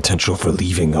about the potential for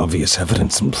leaving obvious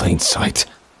evidence in plain sight.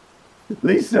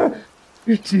 Lisa!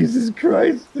 Jesus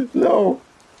Christ, no!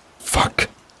 Fuck.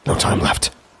 No time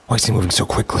left. Why is he moving so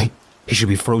quickly? He should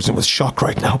be frozen with shock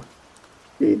right now.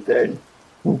 Ethan!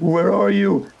 Where are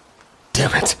you?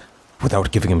 Damn it.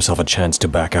 Without giving himself a chance to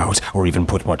back out or even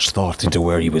put much thought into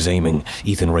where he was aiming,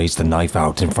 Ethan raised the knife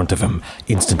out in front of him,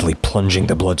 instantly plunging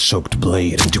the blood-soaked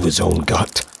blade into his own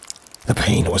gut. The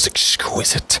pain was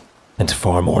exquisite, and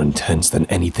far more intense than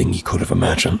anything he could have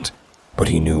imagined. But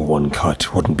he knew one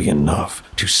cut wouldn't be enough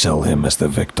to sell him as the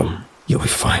victim. You'll be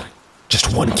fine.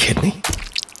 Just one kidney.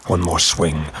 One more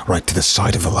swing, right to the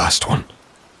side of the last one.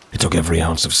 It took every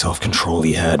ounce of self-control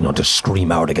he had not to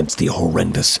scream out against the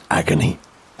horrendous agony.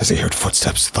 As he heard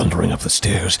footsteps thundering up the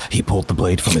stairs, he pulled the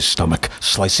blade from his stomach,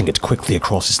 slicing it quickly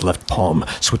across his left palm,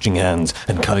 switching hands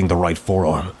and cutting the right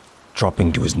forearm.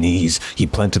 Dropping to his knees, he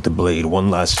planted the blade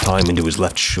one last time into his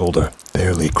left shoulder,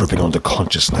 barely gripping onto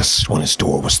consciousness when his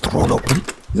door was thrown open.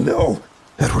 No!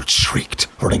 Edward shrieked,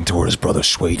 running to where his brother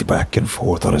swayed back and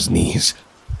forth on his knees.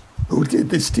 Who did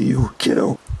this to you,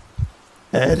 kiddo?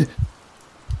 Ed?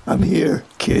 I'm here,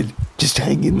 kid. Just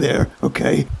hang in there,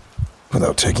 okay?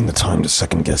 Without taking the time to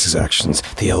second-guess his actions,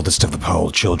 the eldest of the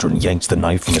Powell children yanked the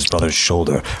knife from his brother's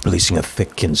shoulder, releasing a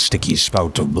thick and sticky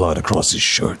spout of blood across his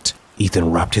shirt.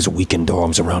 Ethan wrapped his weakened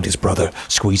arms around his brother,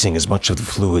 squeezing as much of the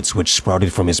fluids which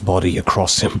sprouted from his body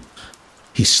across him.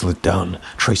 He slid down,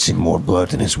 tracing more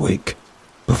blood in his wake,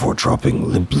 before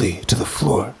dropping limply to the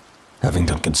floor, having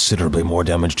done considerably more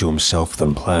damage to himself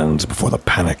than planned before the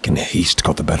panic and haste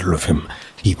got the better of him.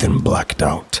 Ethan blacked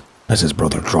out as his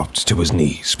brother dropped to his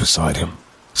knees beside him.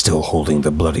 still holding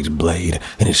the bloodied blade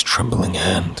in his trembling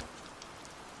hand.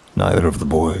 Neither of the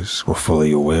boys were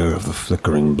fully aware of the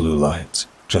flickering blue light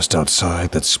just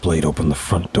outside that splayed open the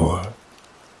front door.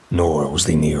 Nor was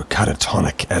the near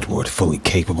catatonic Edward fully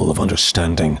capable of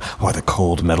understanding why the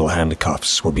cold metal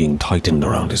handcuffs were being tightened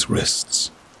around his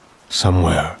wrists.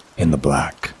 Somewhere in the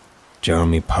black,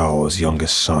 Jeremy Powell's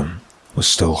youngest son was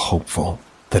still hopeful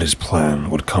that his plan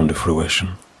would come to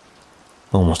fruition,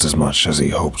 almost as much as he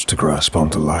hoped to grasp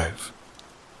onto life.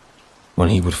 When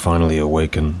he would finally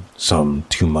awaken, some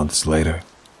 2 months later,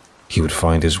 he would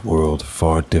find his world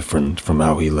far different from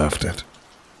how he left it,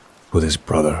 with his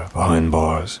brother behind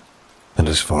bars and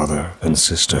his father and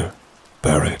sister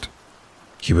buried.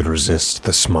 He would resist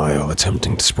the smile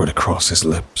attempting to spread across his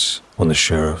lips when the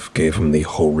sheriff gave him the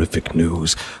horrific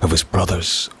news of his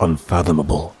brother's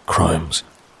unfathomable crimes,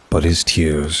 but his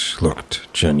tears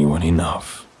looked genuine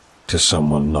enough to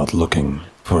someone not looking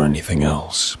for anything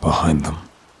else behind them.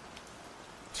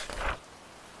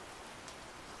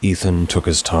 Ethan took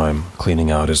his time cleaning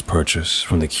out his purchase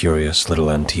from the curious little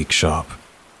antique shop.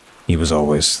 He was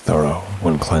always thorough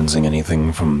when cleansing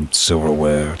anything from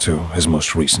silverware to his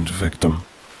most recent victim.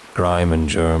 Grime and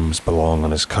germs belong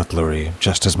on his cutlery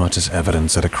just as much as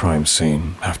evidence at a crime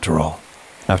scene, after all.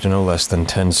 After no less than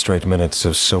 10 straight minutes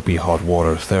of soapy hot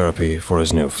water therapy for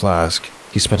his new flask,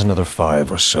 he spent another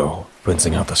 5 or so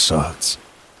rinsing out the suds.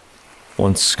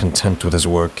 Once content with his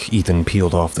work, Ethan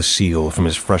peeled off the seal from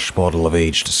his fresh bottle of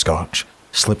aged scotch,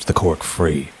 slipped the cork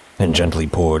free, and gently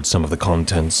poured some of the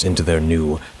contents into their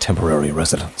new, temporary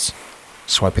residence.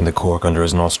 Swiping the cork under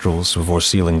his nostrils before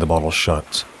sealing the bottle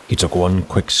shut, he took one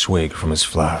quick swig from his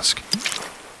flask.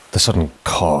 The sudden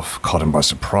cough caught him by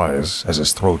surprise as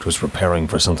his throat was preparing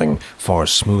for something far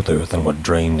smoother than what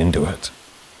drained into it.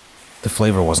 The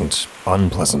flavor wasn't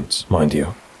unpleasant, mind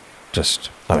you, just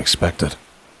unexpected.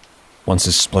 Once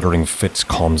his spluttering fits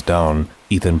calmed down,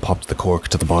 Ethan popped the cork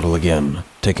to the bottle again,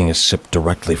 taking a sip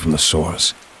directly from the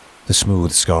source. The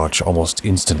smooth scotch almost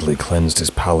instantly cleansed his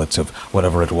palate of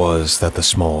whatever it was that the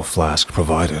small flask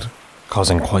provided,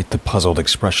 causing quite the puzzled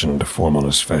expression to form on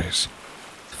his face.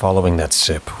 Following that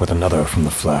sip with another from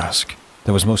the flask,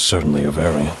 there was most certainly a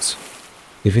variance.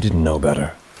 If he didn't know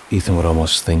better, Ethan would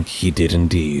almost think he did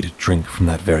indeed drink from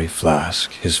that very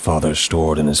flask his father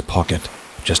stored in his pocket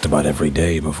just about every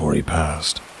day before he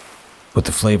passed. With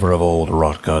the flavor of old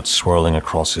Rotgut swirling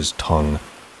across his tongue,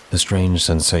 the strange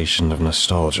sensation of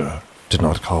nostalgia did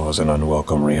not cause an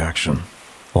unwelcome reaction,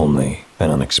 only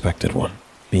an unexpected one.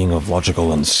 Being of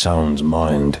logical and sound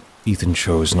mind, Ethan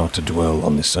chose not to dwell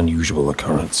on this unusual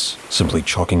occurrence, simply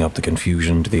chalking up the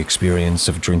confusion to the experience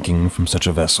of drinking from such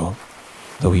a vessel.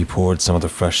 Though he poured some of the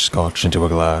fresh scotch into a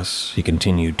glass, he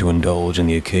continued to indulge in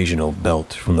the occasional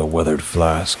belt from the weathered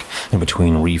flask in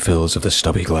between refills of the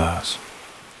stubby glass.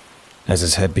 As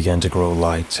his head began to grow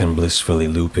light and blissfully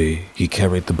loopy, he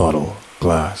carried the bottle,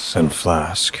 glass, and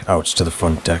flask out to the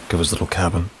front deck of his little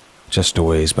cabin, just a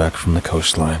ways back from the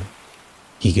coastline.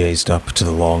 He gazed up to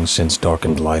the long-since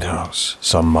darkened lighthouse,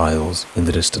 some miles in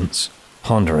the distance,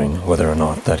 pondering whether or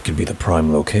not that could be the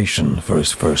prime location for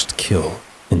his first kill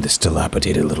in this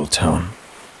dilapidated little town.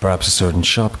 Perhaps a certain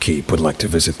shopkeep would like to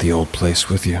visit the old place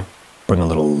with you, bring a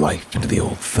little life into the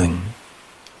old thing,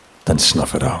 then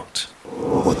snuff it out.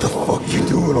 What the fuck you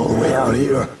doing all the way out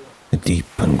here? A deep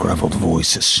and graveled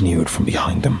voice sneered from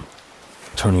behind him.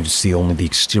 Turning to see only the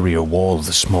exterior wall of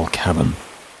the small cabin,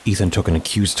 Ethan took an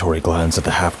accusatory glance at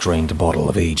the half-drained bottle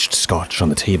of aged scotch on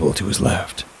the table to his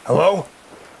left. Hello?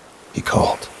 He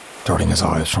called, darting his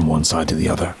eyes from one side to the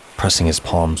other, pressing his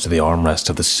palms to the armrest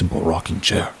of the simple rocking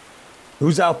chair.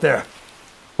 Who's out there?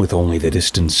 With only the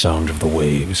distant sound of the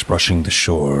waves brushing the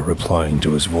shore replying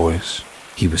to his voice,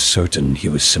 he was certain he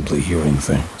was simply hearing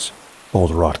things. Old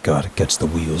Rotgut gets the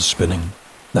wheels spinning,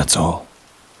 that's all.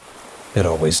 It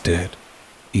always did.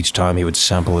 Each time he would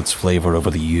sample its flavor over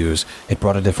the years, it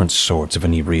brought a different sort of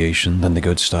inebriation than the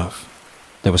good stuff.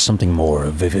 There was something more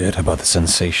vivid about the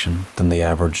sensation than the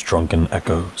average drunken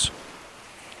echoes.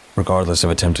 Regardless of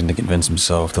attempting to convince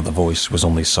himself that the voice was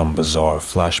only some bizarre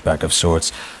flashback of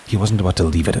sorts, he wasn't about to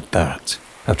leave it at that.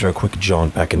 After a quick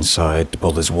jaunt back inside to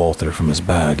pull his Walther from his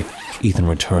bag, Ethan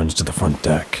returns to the front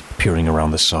deck, peering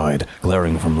around the side,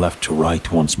 glaring from left to right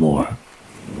once more.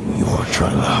 You are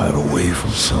trying to hide away from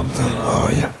something,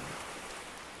 are you?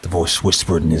 The voice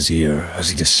whispered in his ear as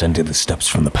he descended the steps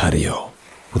from the patio.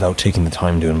 Without taking the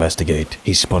time to investigate,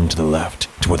 he spun to the left,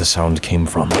 to where the sound came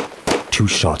from. 2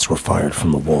 shots were fired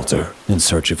from the Walther, in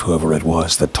search of whoever it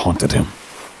was that taunted him.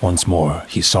 Once more,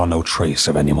 he saw no trace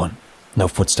of anyone. No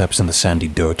footsteps in the sandy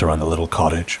dirt around the little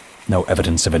cottage. No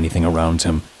evidence of anything around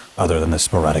him, other than the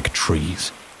sporadic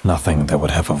trees. Nothing that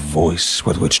would have a voice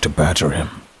with which to badger him.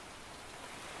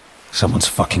 "Someone's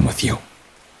fucking with you,"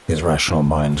 his rational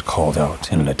mind called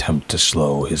out in an attempt to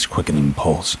slow his quickening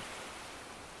pulse.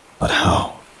 But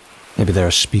how? Maybe there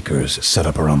are speakers set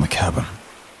up around the cabin.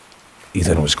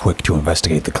 Ethan was quick to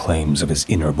investigate the claims of his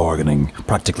inner bargaining,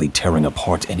 practically tearing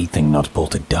apart anything not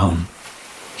bolted down.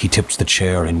 He tipped the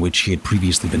chair in which he had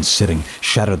previously been sitting,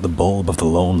 shattered the bulb of the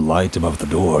lone light above the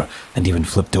door, and even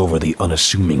flipped over the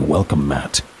unassuming welcome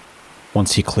mat.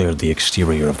 Once he cleared the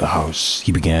exterior of the house,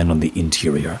 he began on the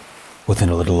interior. Within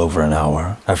a little over an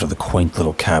hour, after the quaint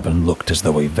little cabin looked as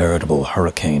though a veritable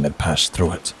hurricane had passed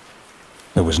through it.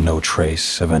 There was no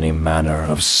trace of any manner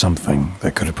of something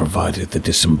that could have provided the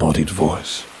disembodied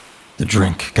voice. The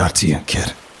drink got to you,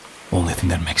 kid. Only thing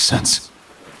that makes sense.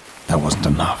 That wasn't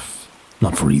enough.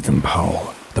 Not for Ethan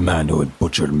Powell, the man who had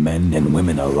butchered men and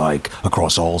women alike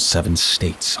across all 7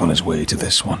 states on his way to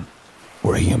this one.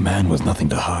 Were he a man with nothing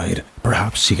to hide,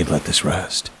 perhaps he could let this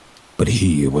rest. But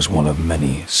he was one of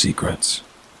many secrets.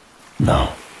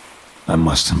 No, I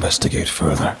must investigate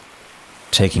further.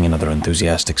 Taking another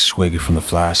enthusiastic swig from the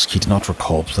flask he did not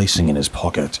recall placing in his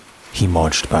pocket, he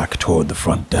marched back toward the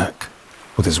front deck.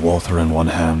 With his Walther in one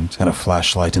hand and a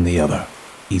flashlight in the other,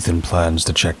 Ethan plans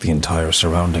to check the entire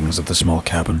surroundings of the small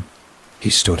cabin. He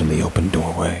stood in the open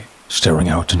doorway, staring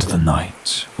out into the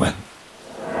night, when...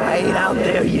 I ain't out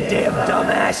there, you damn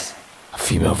dumbass! A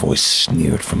female voice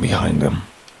sneered from behind him.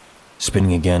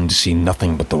 Spinning again to see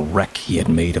nothing but the wreck he had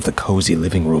made of the cozy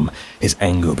living room, his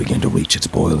anger began to reach its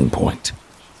boiling point.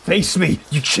 Face me,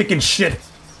 you chicken shit!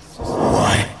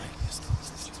 Why?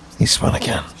 He spun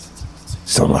again.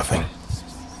 Still nothing.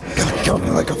 Gonna kill me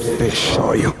like a fish,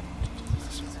 are you?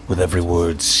 With every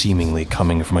word seemingly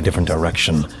coming from a different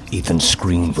direction, Ethan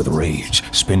screamed with rage,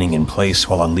 spinning in place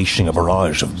while unleashing a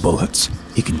barrage of bullets.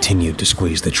 He continued to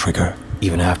squeeze the trigger,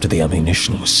 even after the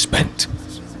ammunition was spent.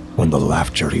 When the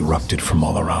laughter erupted from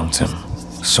all around him,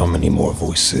 so many more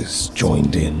voices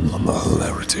joined in on the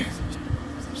hilarity.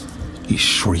 He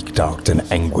shrieked out an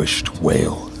anguished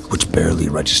wail, which barely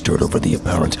registered over the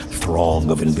apparent throng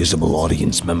of invisible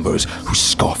audience members who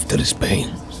scoffed at his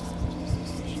pain.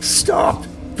 Stop!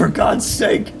 For God's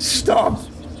sake, stop!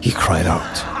 He cried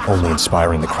out, only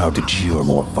inspiring the crowd to jeer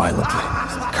more violently.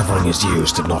 Covering his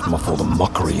ears did not muffle the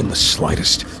mockery in the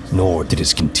slightest, nor did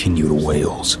his continued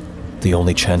wails. The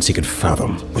only chance he could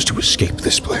fathom was to escape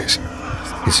this place.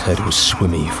 His head was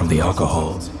swimmy from the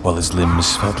alcohol, while his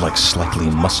limbs felt like slightly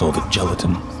muscled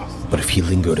gelatin. But if he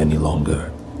lingered any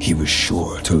longer, he was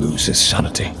sure to lose his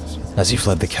sanity. As he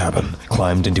fled the cabin,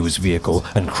 climbed into his vehicle,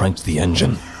 and cranked the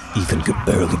engine, Ethan could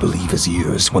barely believe his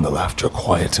ears when the laughter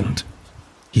quietened.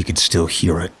 He could still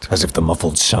hear it, as if the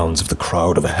muffled sounds of the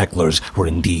crowd of hecklers were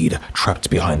indeed trapped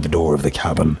behind the door of the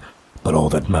cabin, but all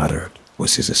that mattered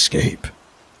was his escape.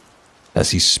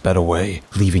 As he sped away,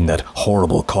 leaving that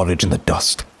horrible cottage in the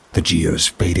dust, the jeers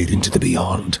faded into the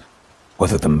beyond.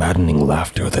 Whether the maddening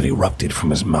laughter that erupted from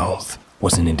his mouth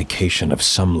was an indication of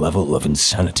some level of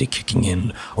insanity kicking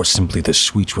in, or simply the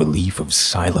sweet relief of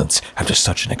silence after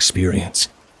such an experience,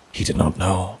 he did not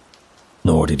know,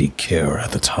 nor did he care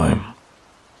at the time.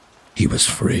 He was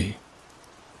free.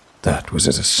 That was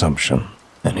his assumption,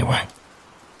 anyway.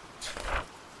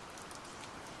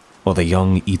 While the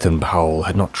young Ethan Powell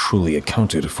had not truly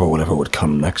accounted for whatever would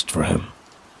come next for him,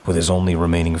 with his only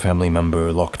remaining family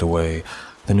member locked away,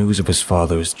 the news of his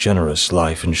father's generous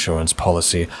life insurance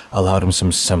policy allowed him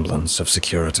some semblance of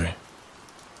security.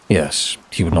 Yes,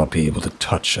 he would not be able to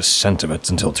touch a cent of it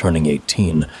until turning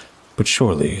 18, but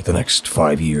surely the next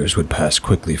 5 years would pass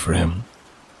quickly for him.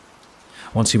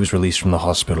 Once he was released from the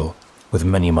hospital, with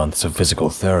many months of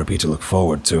physical therapy to look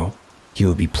forward to, he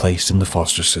would be placed in the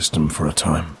foster system for a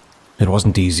time. It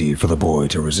wasn't easy for the boy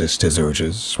to resist his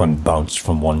urges when bounced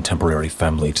from one temporary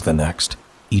family to the next,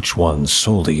 each one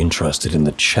solely interested in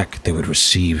the check they would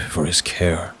receive for his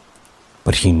care.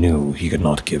 But he knew he could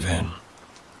not give in.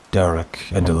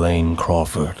 Derek and Elaine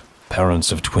Crawford,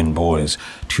 parents of twin boys,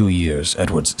 2 years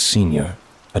Edward's senior,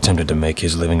 attempted to make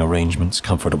his living arrangements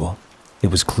comfortable. It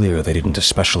was clear they didn't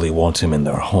especially want him in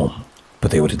their home,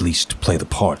 but they would at least play the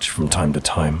part from time to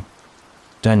time.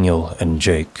 Daniel and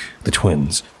Jake, the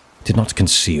twins, did not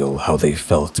conceal how they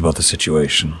felt about the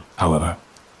situation, however.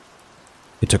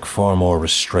 It took far more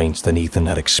restraint than Ethan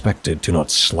had expected to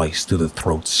not slice through the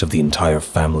throats of the entire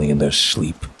family in their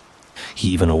sleep. He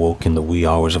even awoke in the wee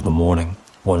hours of the morning,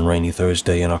 one rainy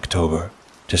Thursday in October,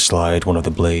 to slide one of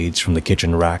the blades from the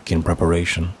kitchen rack in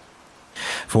preparation.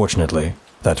 Fortunately,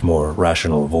 that more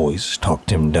rational voice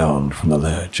talked him down from the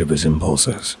ledge of his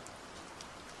impulses.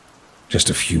 Just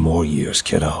a few more years,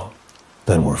 kiddo,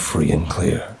 then we're free and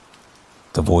clear.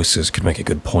 The voices could make a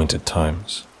good point at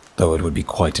times, though it would be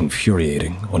quite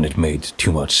infuriating when it made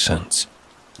too much sense.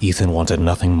 Ethan wanted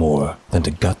nothing more than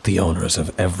to gut the owners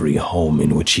of every home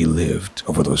in which he lived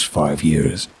over those 5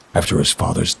 years after his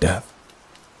father's death.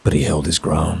 But he held his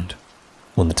ground.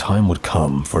 When the time would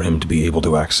come for him to be able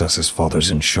to access his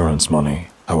father's insurance money,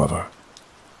 however,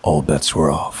 all bets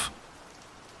were off.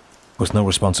 With no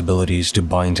responsibilities to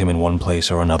bind him in one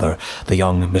place or another, the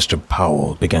young Mr.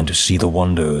 Powell began to see the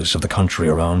wonders of the country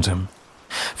around him.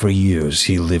 For years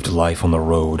he lived life on the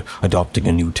road, adopting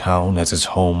a new town as his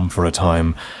home for a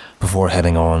time, before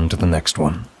heading on to the next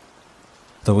one.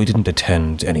 Though he didn't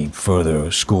attend any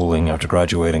further schooling after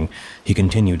graduating, he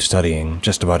continued studying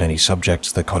just about any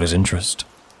subjects that caught his interest.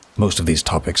 Most of these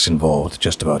topics involved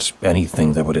just about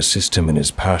anything that would assist him in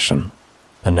his passion.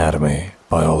 Anatomy,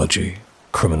 biology,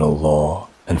 criminal law,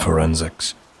 and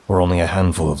forensics were only a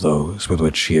handful of those with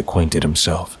which he acquainted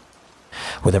himself.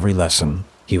 With every lesson,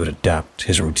 he would adapt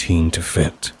his routine to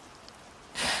fit.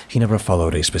 He never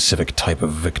followed a specific type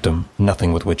of victim,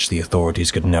 nothing with which the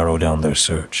authorities could narrow down their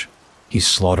search. He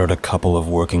slaughtered a couple of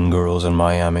working girls in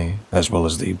Miami, as well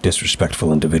as the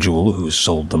disrespectful individual who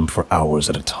sold them for hours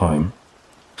at a time.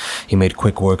 He made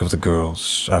quick work of the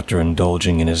girls, after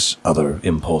indulging in his other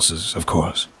impulses, of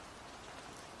course.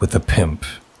 With the pimp,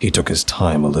 he took his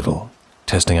time a little,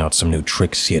 testing out some new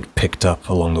tricks he had picked up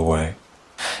along the way.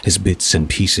 His bits and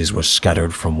pieces were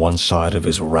scattered from one side of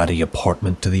his ratty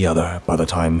apartment to the other by the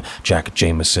time Jack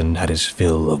Jameson had his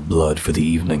fill of blood for the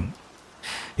evening.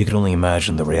 He could only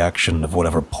imagine the reaction of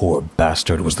whatever poor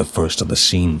bastard was the first on the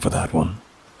scene for that one,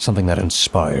 something that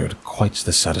inspired quite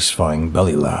the satisfying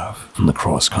belly laugh from the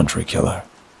cross-country killer.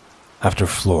 After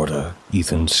Florida,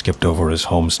 Ethan skipped over his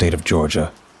home state of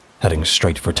Georgia, heading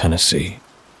straight for Tennessee.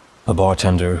 A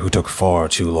bartender who took far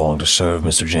too long to serve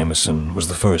Mr. Jameson was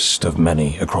the first of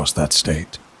many across that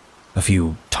state. A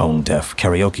few tone-deaf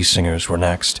karaoke singers were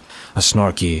next, a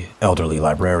snarky, elderly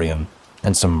librarian,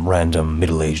 and some random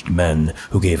middle-aged men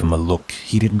who gave him a look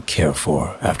he didn't care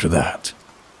for after that.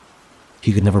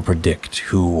 He could never predict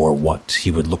who or what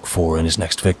he would look for in his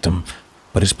next victim,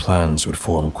 but his plans would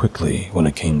form quickly when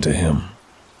it came to him.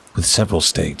 With several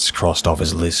states crossed off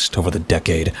his list over the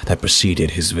decade that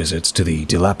preceded his visits to the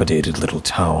dilapidated little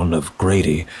town of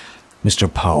Grady,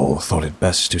 Mr. Powell thought it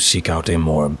best to seek out a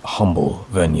more humble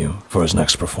venue for his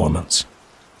next performance.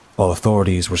 While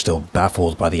authorities were still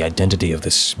baffled by the identity of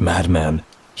this madman,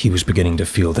 he was beginning to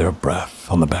feel their breath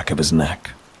on the back of his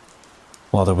neck.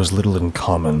 While there was little in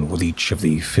common with each of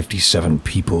the 57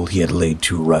 people he had laid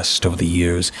to rest over the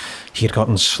years, he had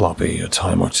gotten sloppy a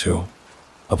time or two.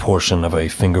 A portion of a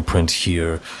fingerprint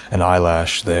here, an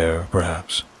eyelash there,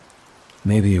 perhaps.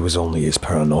 Maybe it was only his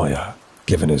paranoia,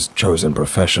 given his chosen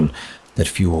profession, that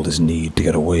fueled his need to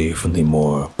get away from the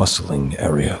more bustling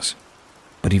areas.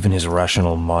 But even his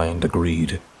rational mind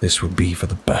agreed this would be for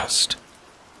the best.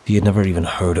 He had never even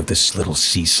heard of this little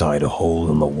seaside hole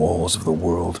in the walls of the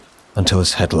world until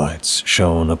his headlights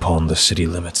shone upon the city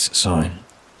limits sign.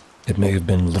 It may have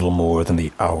been little more than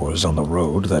the hours on the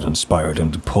road that inspired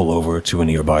him to pull over to a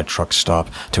nearby truck stop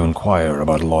to inquire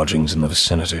about lodgings in the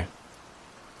vicinity.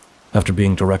 After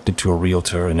being directed to a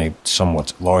realtor in a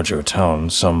somewhat larger town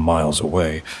some miles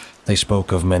away, they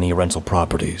spoke of many rental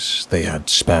properties they had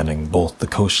spanning both the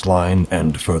coastline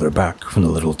and further back from the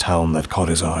little town that caught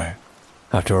his eye.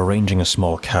 After arranging a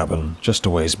small cabin just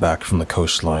a ways back from the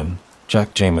coastline,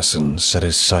 Jack Jameson set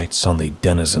his sights on the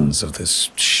denizens of this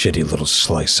shitty little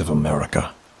slice of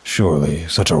America. Surely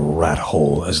such a rat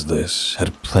hole as this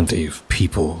had plenty of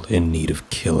people in need of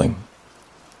killing.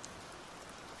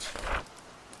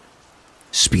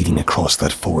 Speeding across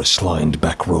that forest-lined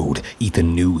back road,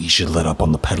 Ethan knew he should let up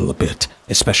on the pedal a bit,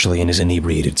 especially in his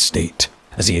inebriated state.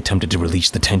 As he attempted to release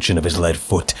the tension of his lead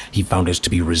foot, he found it to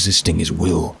be resisting his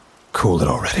will. Cool it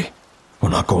already. We're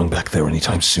not going back there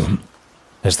anytime soon.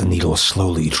 As the needle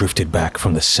slowly drifted back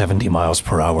from the 70 miles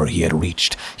per hour he had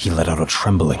reached, he let out a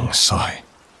trembling sigh.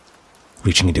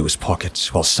 Reaching into his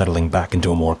pockets while settling back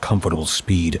into a more comfortable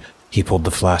speed, he pulled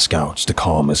the flask out to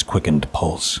calm his quickened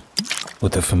pulse.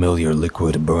 With the familiar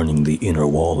liquid burning the inner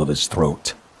wall of his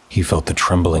throat, he felt the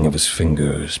trembling of his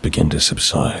fingers begin to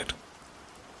subside.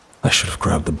 I should have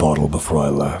grabbed the bottle before I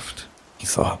left, he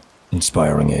thought,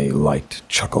 inspiring a light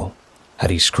chuckle. Had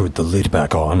he screwed the lid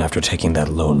back on after taking that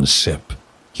lone sip,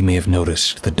 he may have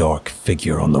noticed the dark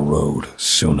figure on the road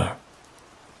sooner.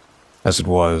 As it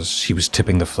was, he was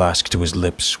tipping the flask to his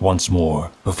lips once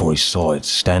more before he saw it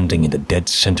standing in the dead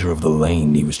center of the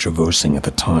lane he was traversing at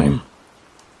the time.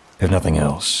 If nothing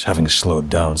else, having slowed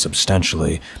down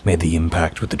substantially made the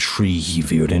impact with the tree he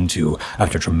veered into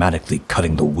after dramatically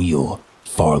cutting the wheel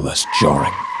far less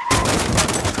jarring.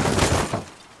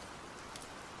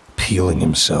 Peeling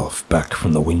himself back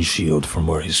from the windshield from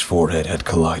where his forehead had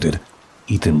collided,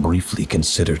 Ethan briefly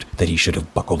considered that he should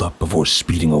have buckled up before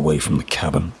speeding away from the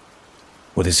cabin.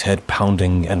 With his head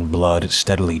pounding and blood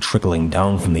steadily trickling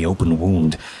down from the open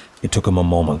wound, it took him a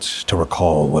moment to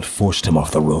recall what forced him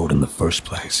off the road in the first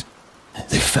place.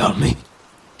 They found me,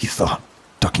 he thought,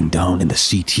 ducking down in the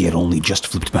seat he had only just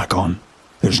flipped back on.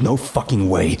 There's no fucking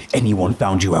way anyone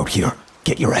found you out here.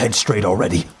 Get your head straight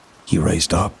already. He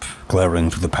raised up, glaring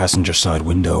through the passenger side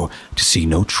window to see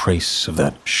no trace of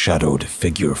that shadowed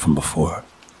figure from before.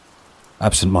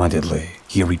 Absent-mindedly,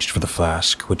 he reached for the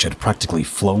flask, which had practically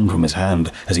flown from his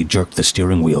hand as he jerked the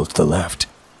steering wheel to the left,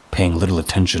 paying little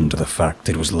attention to the fact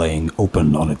that it was laying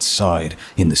open on its side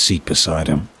in the seat beside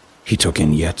him. He took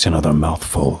in yet another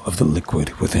mouthful of the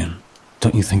liquid within.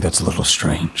 Don't you think that's a little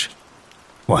strange?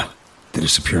 What? The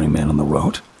disappearing man on the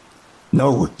road?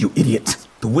 No, you idiot.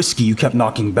 The whiskey you kept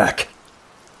knocking back.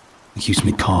 It keeps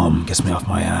me calm, gets me off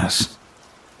my ass.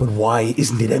 But why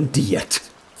isn't it empty yet?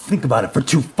 Think about it for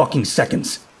 2 fucking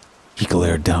seconds. He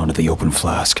glared down at the open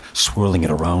flask, swirling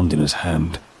it around in his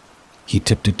hand. He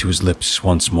tipped it to his lips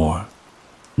once more,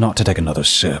 not to take another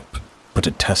sip, but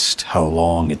to test how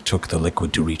long it took the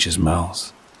liquid to reach his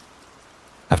mouth.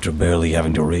 After barely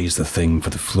having to raise the thing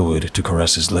for the fluid to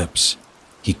caress his lips,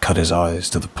 he cut his eyes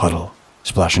to the puddle,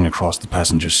 splashing across the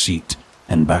passenger seat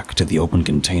and back to the open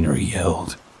container he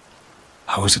held.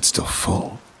 How is it still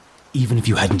full? Even if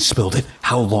you hadn't spilled it,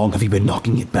 how long have you been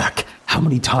knocking it back? How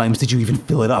many times did you even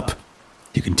fill it up?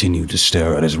 He continued to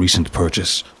stare at his recent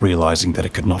purchase, realizing that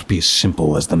it could not be as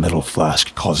simple as the metal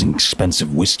flask causing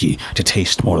expensive whiskey to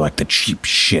taste more like the cheap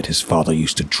shit his father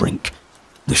used to drink.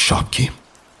 The shopkeep.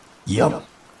 Yup,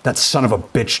 that son of a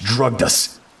bitch drugged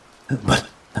us. But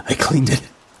I cleaned it.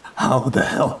 How the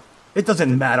hell? It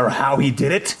doesn't matter how he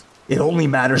did it. It only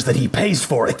matters that he pays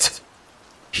for it.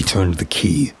 He turned the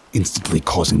key, instantly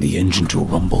causing the engine to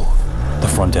rumble.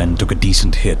 The front end took a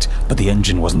decent hit, but the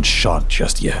engine wasn't shot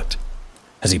just yet.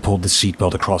 As he pulled the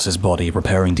seatbelt across his body,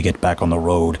 preparing to get back on the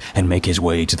road and make his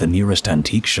way to the nearest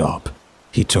antique shop,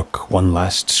 he took one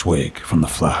last swig from the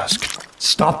flask.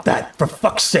 Stop that, for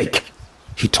fuck's sake!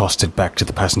 He tossed it back to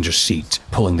the passenger seat,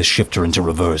 pulling the shifter into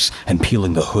reverse and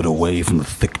peeling the hood away from the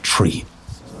thick tree.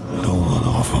 Don't run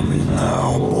off on me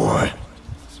now, boy.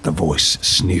 The voice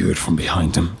sneered from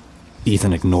behind him.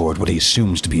 Ethan ignored what he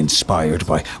assumed to be inspired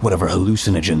by whatever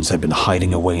hallucinogens had been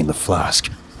hiding away in the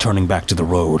flask, turning back to the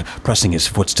road, pressing his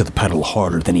foot to the pedal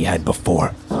harder than he had before.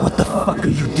 What the fuck are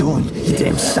you doing, you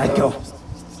damn psycho?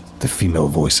 The female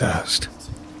voice asked.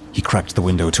 He cracked the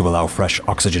window to allow fresh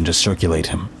oxygen to circulate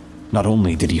him. Not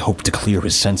only did he hope to clear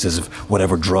his senses of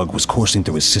whatever drug was coursing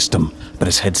through his system, but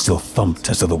his head still thumped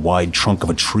as though the wide trunk of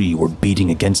a tree were beating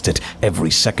against it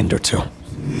every second or two.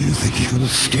 You think you can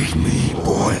escape me,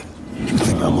 boy? You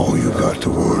think I'm all you got to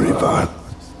worry about?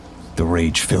 The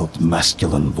rage-filled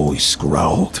masculine voice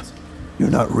growled. You're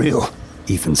not real,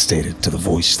 Ethan stated to the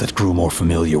voice that grew more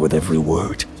familiar with every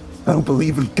word. I don't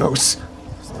believe in ghosts.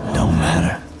 No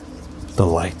matter. The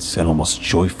light and almost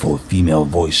joyful female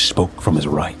voice spoke from his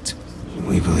right.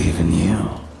 We believe in you.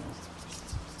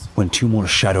 When 2 more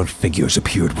shadowed figures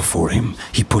appeared before him,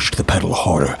 he pushed the pedal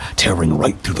harder, tearing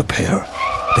right through the pair.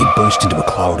 They burst into a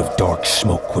cloud of dark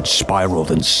smoke which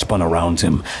spiraled and spun around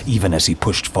him, even as he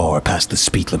pushed far past the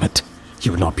speed limit. He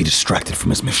would not be distracted from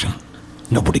his mission.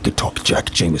 Nobody could talk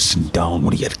Jack Jameson down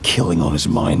when he had killing on his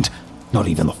mind, not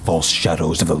even the false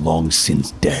shadows of the long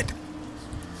since dead.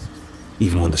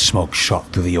 Even when the smoke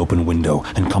shot through the open window,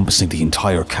 encompassing the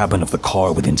entire cabin of the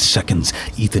car within seconds,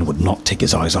 Ethan would not take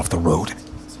his eyes off the road.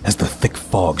 As the thick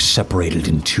fog separated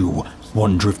in 2,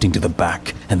 one drifting to the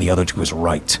back and the other to his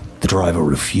right, the driver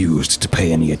refused to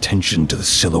pay any attention to the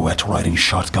silhouette riding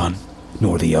shotgun,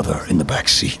 nor the other in the back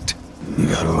seat. You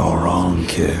got it all wrong,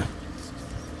 kid.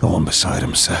 The one beside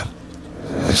him said.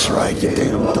 That's right, you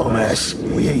damn dumbass.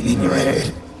 We ain't in your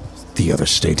head. The other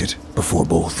stated, before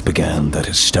both began that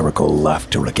hysterical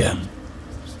laughter again.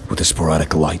 With the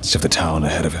sporadic lights of the town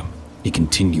ahead of him, he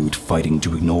continued fighting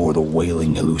to ignore the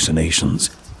wailing hallucinations.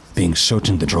 Being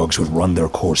certain the drugs would run their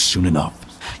course soon enough,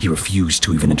 he refused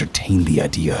to even entertain the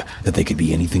idea that they could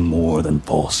be anything more than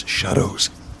false shadows.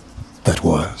 That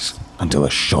was, until a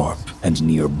sharp and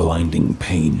near blinding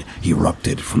pain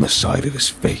erupted from the side of his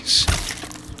face.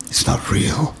 It's not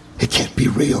real. It can't be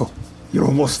real. You're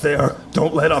almost there.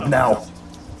 Don't let up now.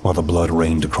 While the blood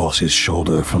rained across his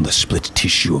shoulder from the split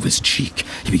tissue of his cheek,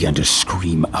 he began to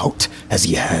scream out as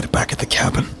he had back at the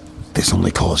cabin. This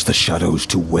only caused the shadows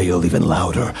to wail even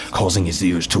louder, causing his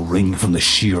ears to ring from the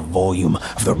sheer volume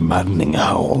of their maddening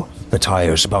howl. The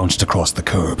tires bounced across the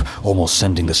curb, almost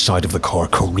sending the side of the car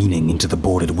careening into the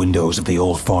boarded windows of the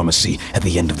old pharmacy at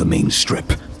the end of the main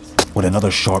strip. When another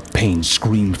sharp pain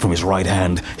screamed from his right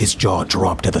hand, his jaw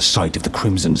dropped at the sight of the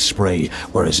crimson spray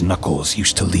where his knuckles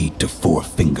used to lead to 4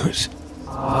 fingers.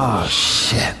 Oh,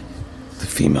 shit. The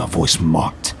female voice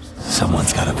mocked.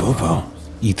 Someone's got a boo-boo.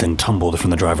 Ethan tumbled from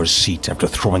the driver's seat after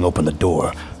throwing open the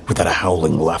door, with that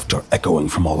howling laughter echoing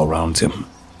from all around him.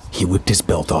 He whipped his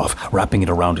belt off, wrapping it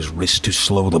around his wrist to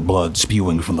slow the blood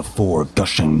spewing from the 4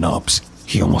 gushing knobs.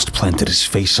 He almost planted his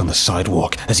face on the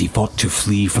sidewalk as he fought to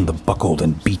flee from the buckled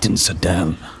and beaten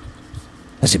sedan.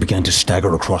 As he began to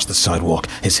stagger across the sidewalk,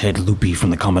 his head loopy from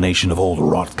the combination of old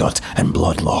rotgut and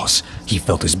blood loss, he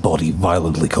felt his body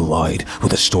violently collide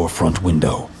with a storefront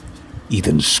window.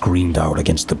 Ethan screamed out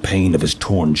against the pain of his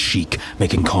torn cheek,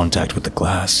 making contact with the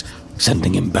glass,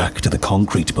 sending him back to the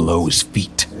concrete below his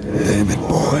feet. Damn it,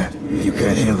 boy. You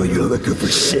can't handle your liquor for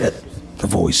shit. The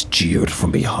voice jeered from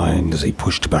behind as he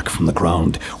pushed back from the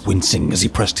ground, wincing as he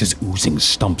pressed his oozing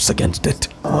stumps against it.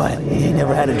 What, you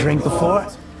never had a drink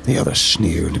before? The other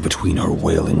sneered between her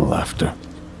wailing laughter.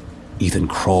 Ethan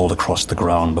crawled across the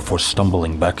ground before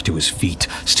stumbling back to his feet,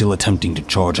 still attempting to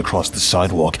charge across the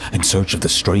sidewalk in search of the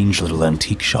strange little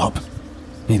antique shop.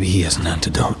 Maybe he has an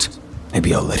antidote.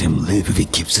 Maybe I'll let him live if he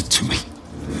gives it to me.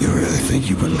 You really think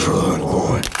you've been tried,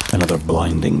 boy? Another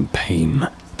blinding pain,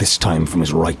 this time from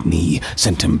his right knee,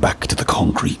 sent him back to the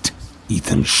concrete.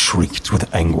 Ethan shrieked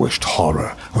with anguished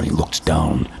horror when he looked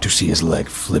down to see his leg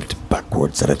flipped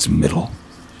backwards at its middle.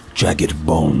 Jagged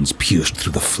bones pierced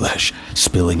through the flesh,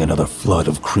 spilling another flood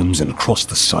of crimson across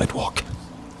the sidewalk.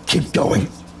 Keep going.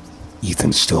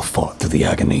 Ethan still fought through the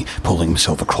agony, pulling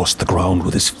himself across the ground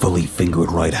with his fully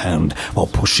fingered right hand while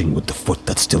pushing with the foot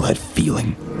that still had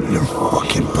feeling. You're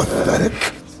fucking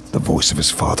pathetic, the voice of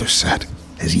his father said,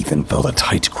 as Ethan felt a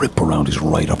tight grip around his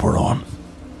right upper arm.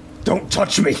 Don't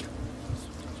touch me!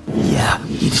 Yeah,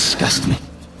 you disgust me.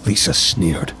 Lisa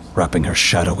sneered, wrapping her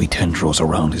shadowy tendrils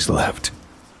around his left.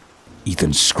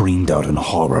 Ethan screamed out in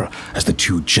horror as the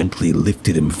two gently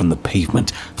lifted him from the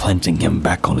pavement, planting him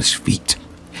back on his feet.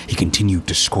 He continued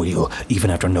to squeal,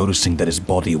 even after noticing that his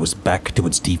body was back to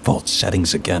its default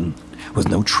settings again, with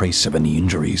no trace of any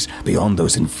injuries beyond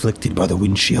those inflicted by the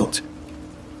windshield.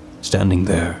 Standing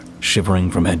there,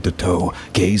 shivering from head to toe,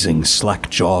 gazing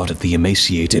slack-jawed at the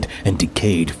emaciated and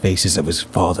decayed faces of his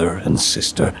father and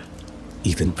sister,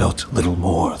 Ethan felt little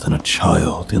more than a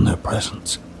child in their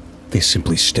presence. They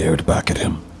simply stared back at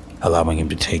him, allowing him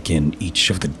to take in each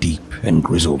of the deep and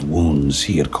grizzled wounds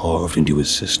he had carved into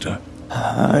his sister.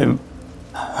 I'm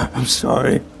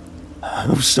sorry.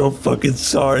 I'm so fucking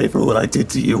sorry for what I did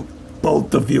to you.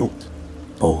 Both of you.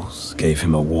 Both gave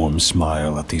him a warm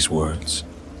smile at these words,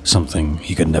 something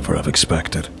he could never have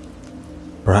expected.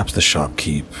 Perhaps the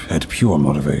shopkeep had pure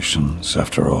motivations,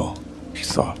 after all, he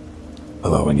thought,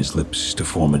 allowing his lips to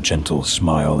form a gentle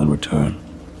smile in return.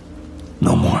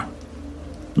 No more.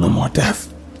 No more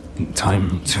death.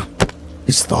 Time to...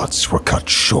 His thoughts were cut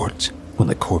short when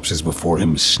the corpses before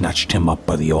him snatched him up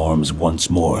by the arms once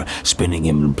more, spinning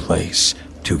him in place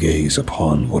to gaze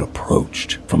upon what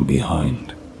approached from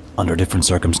behind. Under different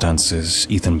circumstances,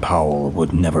 Ethan Powell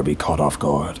would never be caught off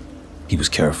guard. He was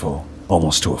careful,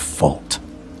 almost to a fault.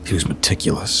 He was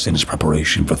meticulous in his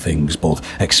preparation for things both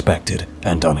expected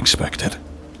and unexpected.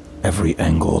 Every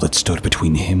angle that stood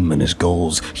between him and his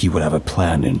goals, he would have a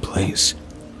plan in place.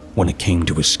 When it came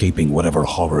to escaping whatever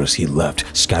horrors he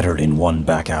left scattered in one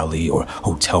back alley or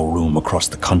hotel room across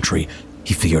the country,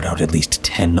 he figured out at least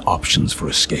 10 options for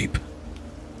escape.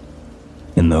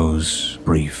 In those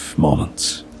brief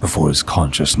moments, before his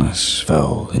consciousness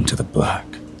fell into the black,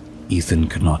 Ethan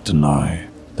could not deny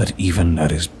that even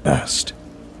at his best,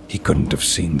 he couldn't have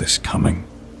seen this coming.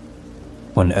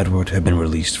 When Edward had been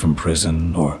released from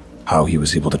prison, or how he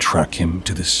was able to track him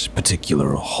to this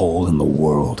particular hole in the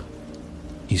world,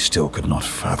 he still could not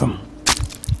fathom.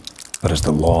 But as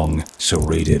the long,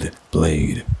 serrated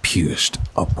blade pierced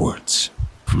upwards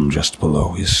from just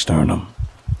below his sternum,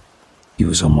 he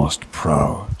was almost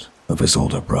proud of his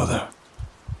older brother.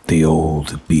 The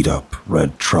old, beat-up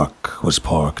red truck was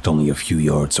parked only a few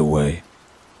yards away,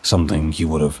 something he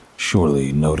would have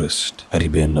surely noticed had he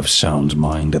been of sound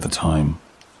mind at the time.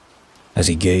 As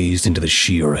he gazed into the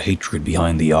sheer hatred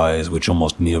behind the eyes which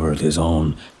almost mirrored his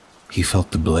own, he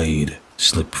felt the blade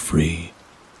slip free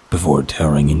before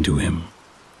tearing into him,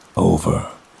 over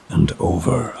and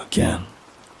over again.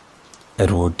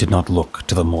 Edward did not look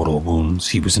to the mortal wounds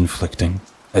he was inflicting,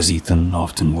 as Ethan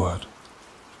often would.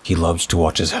 He loved to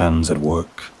watch his hands at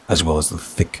work, as well as the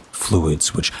thick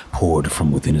fluids which poured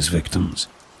from within his victims.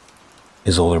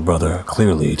 His older brother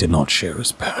clearly did not share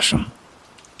his passion.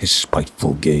 His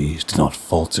spiteful gaze did not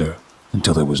falter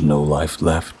until there was no life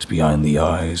left behind the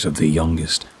eyes of the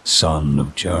youngest son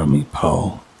of Jeremy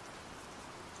Powell.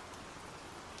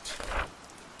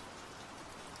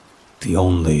 The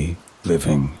only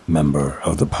living member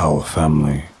of the Powell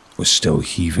family was still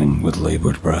heaving with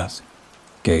labored breath,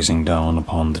 gazing down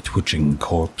upon the twitching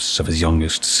corpse of his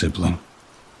youngest sibling.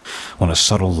 When a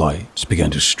subtle light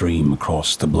began to stream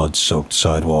across the blood-soaked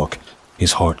sidewalk,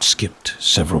 his heart skipped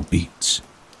several beats,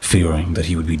 fearing that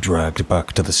he would be dragged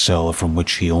back to the cell from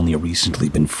which he only recently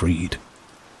been freed.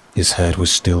 His head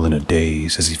was still in a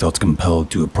daze as he felt compelled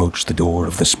to approach the door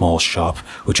of the small shop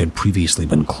which had previously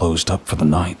been closed up for the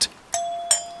night.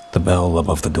 The bell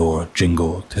above the door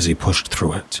jingled as he pushed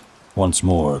through it, once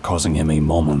more causing him a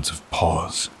moment of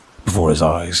pause, before his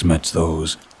eyes met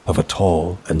those of a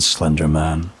tall and slender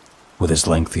man, with his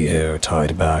lengthy hair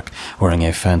tied back, wearing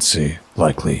a fancy,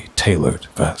 likely tailored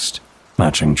vest,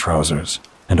 matching trousers,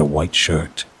 and a white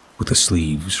shirt with the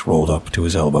sleeves rolled up to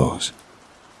his elbows.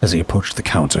 As he approached the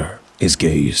counter, his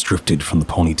gaze drifted from the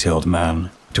ponytailed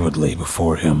man to what lay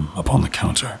before him upon the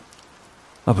counter.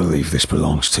 "I believe this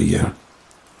belongs to you,"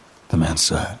 the man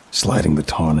said, sliding the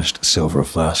tarnished silver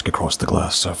flask across the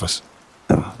glass surface.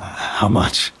 "How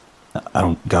much? I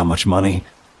don't got much money,"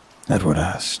 Edward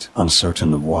asked,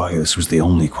 uncertain of why this was the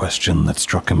only question that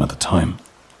struck him at the time.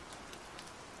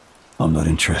 "I'm not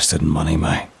interested in money,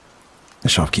 mate," the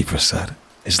shopkeeper said,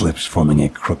 his lips forming a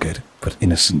crooked but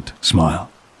innocent smile.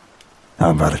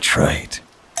 "How about a trade?"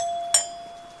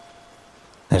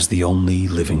 As the only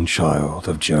living child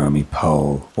of Jeremy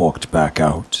Powell walked back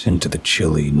out into the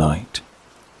chilly night,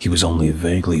 he was only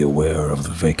vaguely aware of the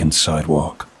vacant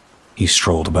sidewalk. He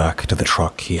strolled back to the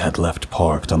truck he had left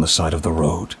parked on the side of the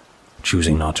road,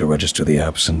 choosing not to register the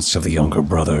absence of the younger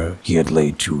brother he had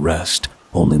laid to rest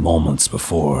only moments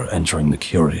before entering the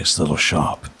curious little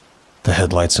shop. The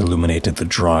headlights illuminated the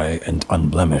dry and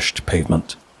unblemished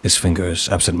pavement, his fingers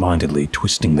absent-mindedly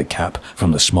twisting the cap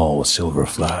from the small silver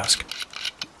flask.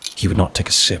 He would not take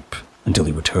a sip until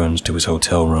he returned to his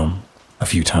hotel room a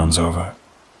few towns over.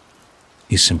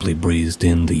 He simply breathed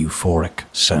in the euphoric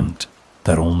scent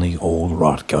that only old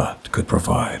Rotgut could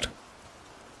provide.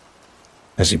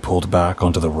 As he pulled back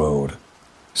onto the road,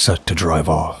 set to drive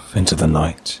off into the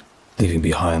night, leaving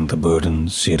behind the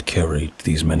burdens he had carried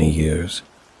these many years,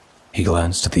 he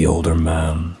glanced at the older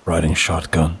man riding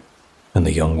shotgun and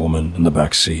the young woman in the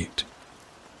back seat.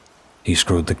 He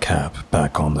screwed the cap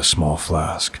back on the small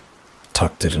flask,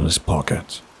 tucked it in his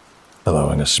pocket,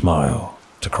 allowing a smile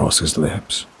to cross his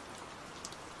lips.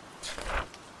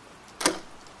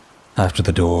 After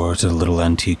the door to the little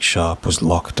antique shop was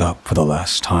locked up for the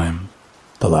last time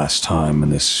in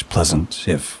this pleasant,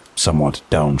 if somewhat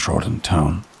downtrodden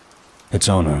town, its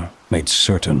owner made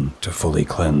certain to fully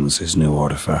cleanse his new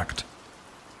artifact.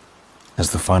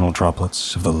 As the final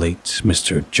droplets of the late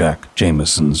Mr. Jack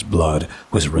Jameson's blood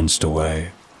was rinsed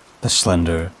away, the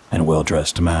slender and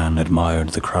well-dressed man admired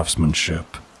the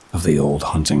craftsmanship of the old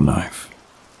hunting knife.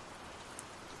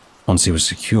 Once he was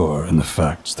secure in the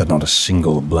fact that not a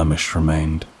single blemish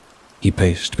remained, he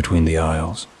paced between the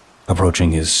aisles,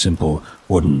 approaching his simple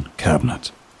wooden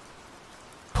cabinet.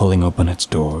 Pulling open its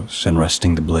doors and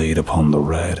resting the blade upon the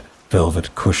red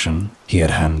velvet cushion he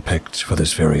had handpicked for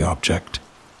this very object,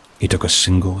 he took a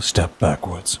single step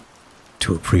backwards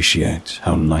to appreciate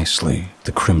how nicely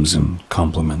the crimson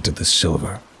complemented the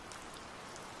silver.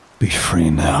 "Be free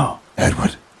now,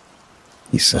 Edward,"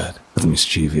 he said with a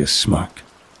mischievous smirk.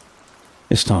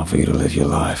 "It's time for you to live your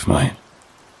life, mate."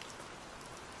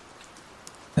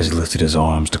 As he lifted his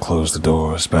arms to close the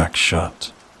doors back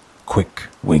shut, a quick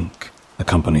wink,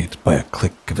 accompanied by a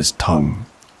click of his tongue,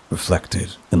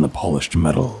 reflected in the polished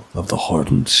metal of the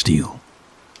hardened steel.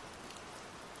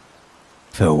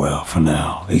 "Farewell for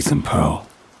now, Ethan Powell.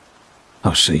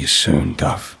 I'll see you soon,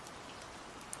 Guff."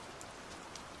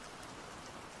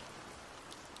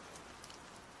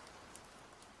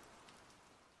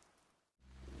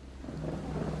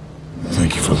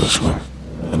 Thank you for listening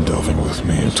and delving with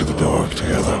me into the dark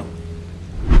together.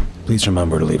 Please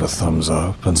remember to leave a thumbs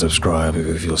up and subscribe if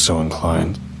you feel so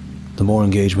inclined. The more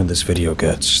engagement this video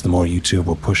gets, the more YouTube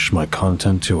will push my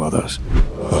content to others.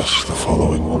 Thus, the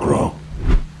following will grow.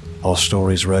 All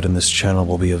stories read in this channel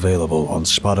will be available on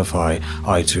Spotify,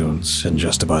 iTunes, and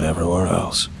just about everywhere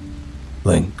else.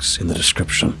 Links in the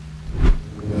description.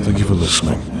 Thank you for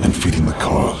listening and feeding the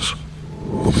cause.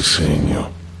 We'll be seeing you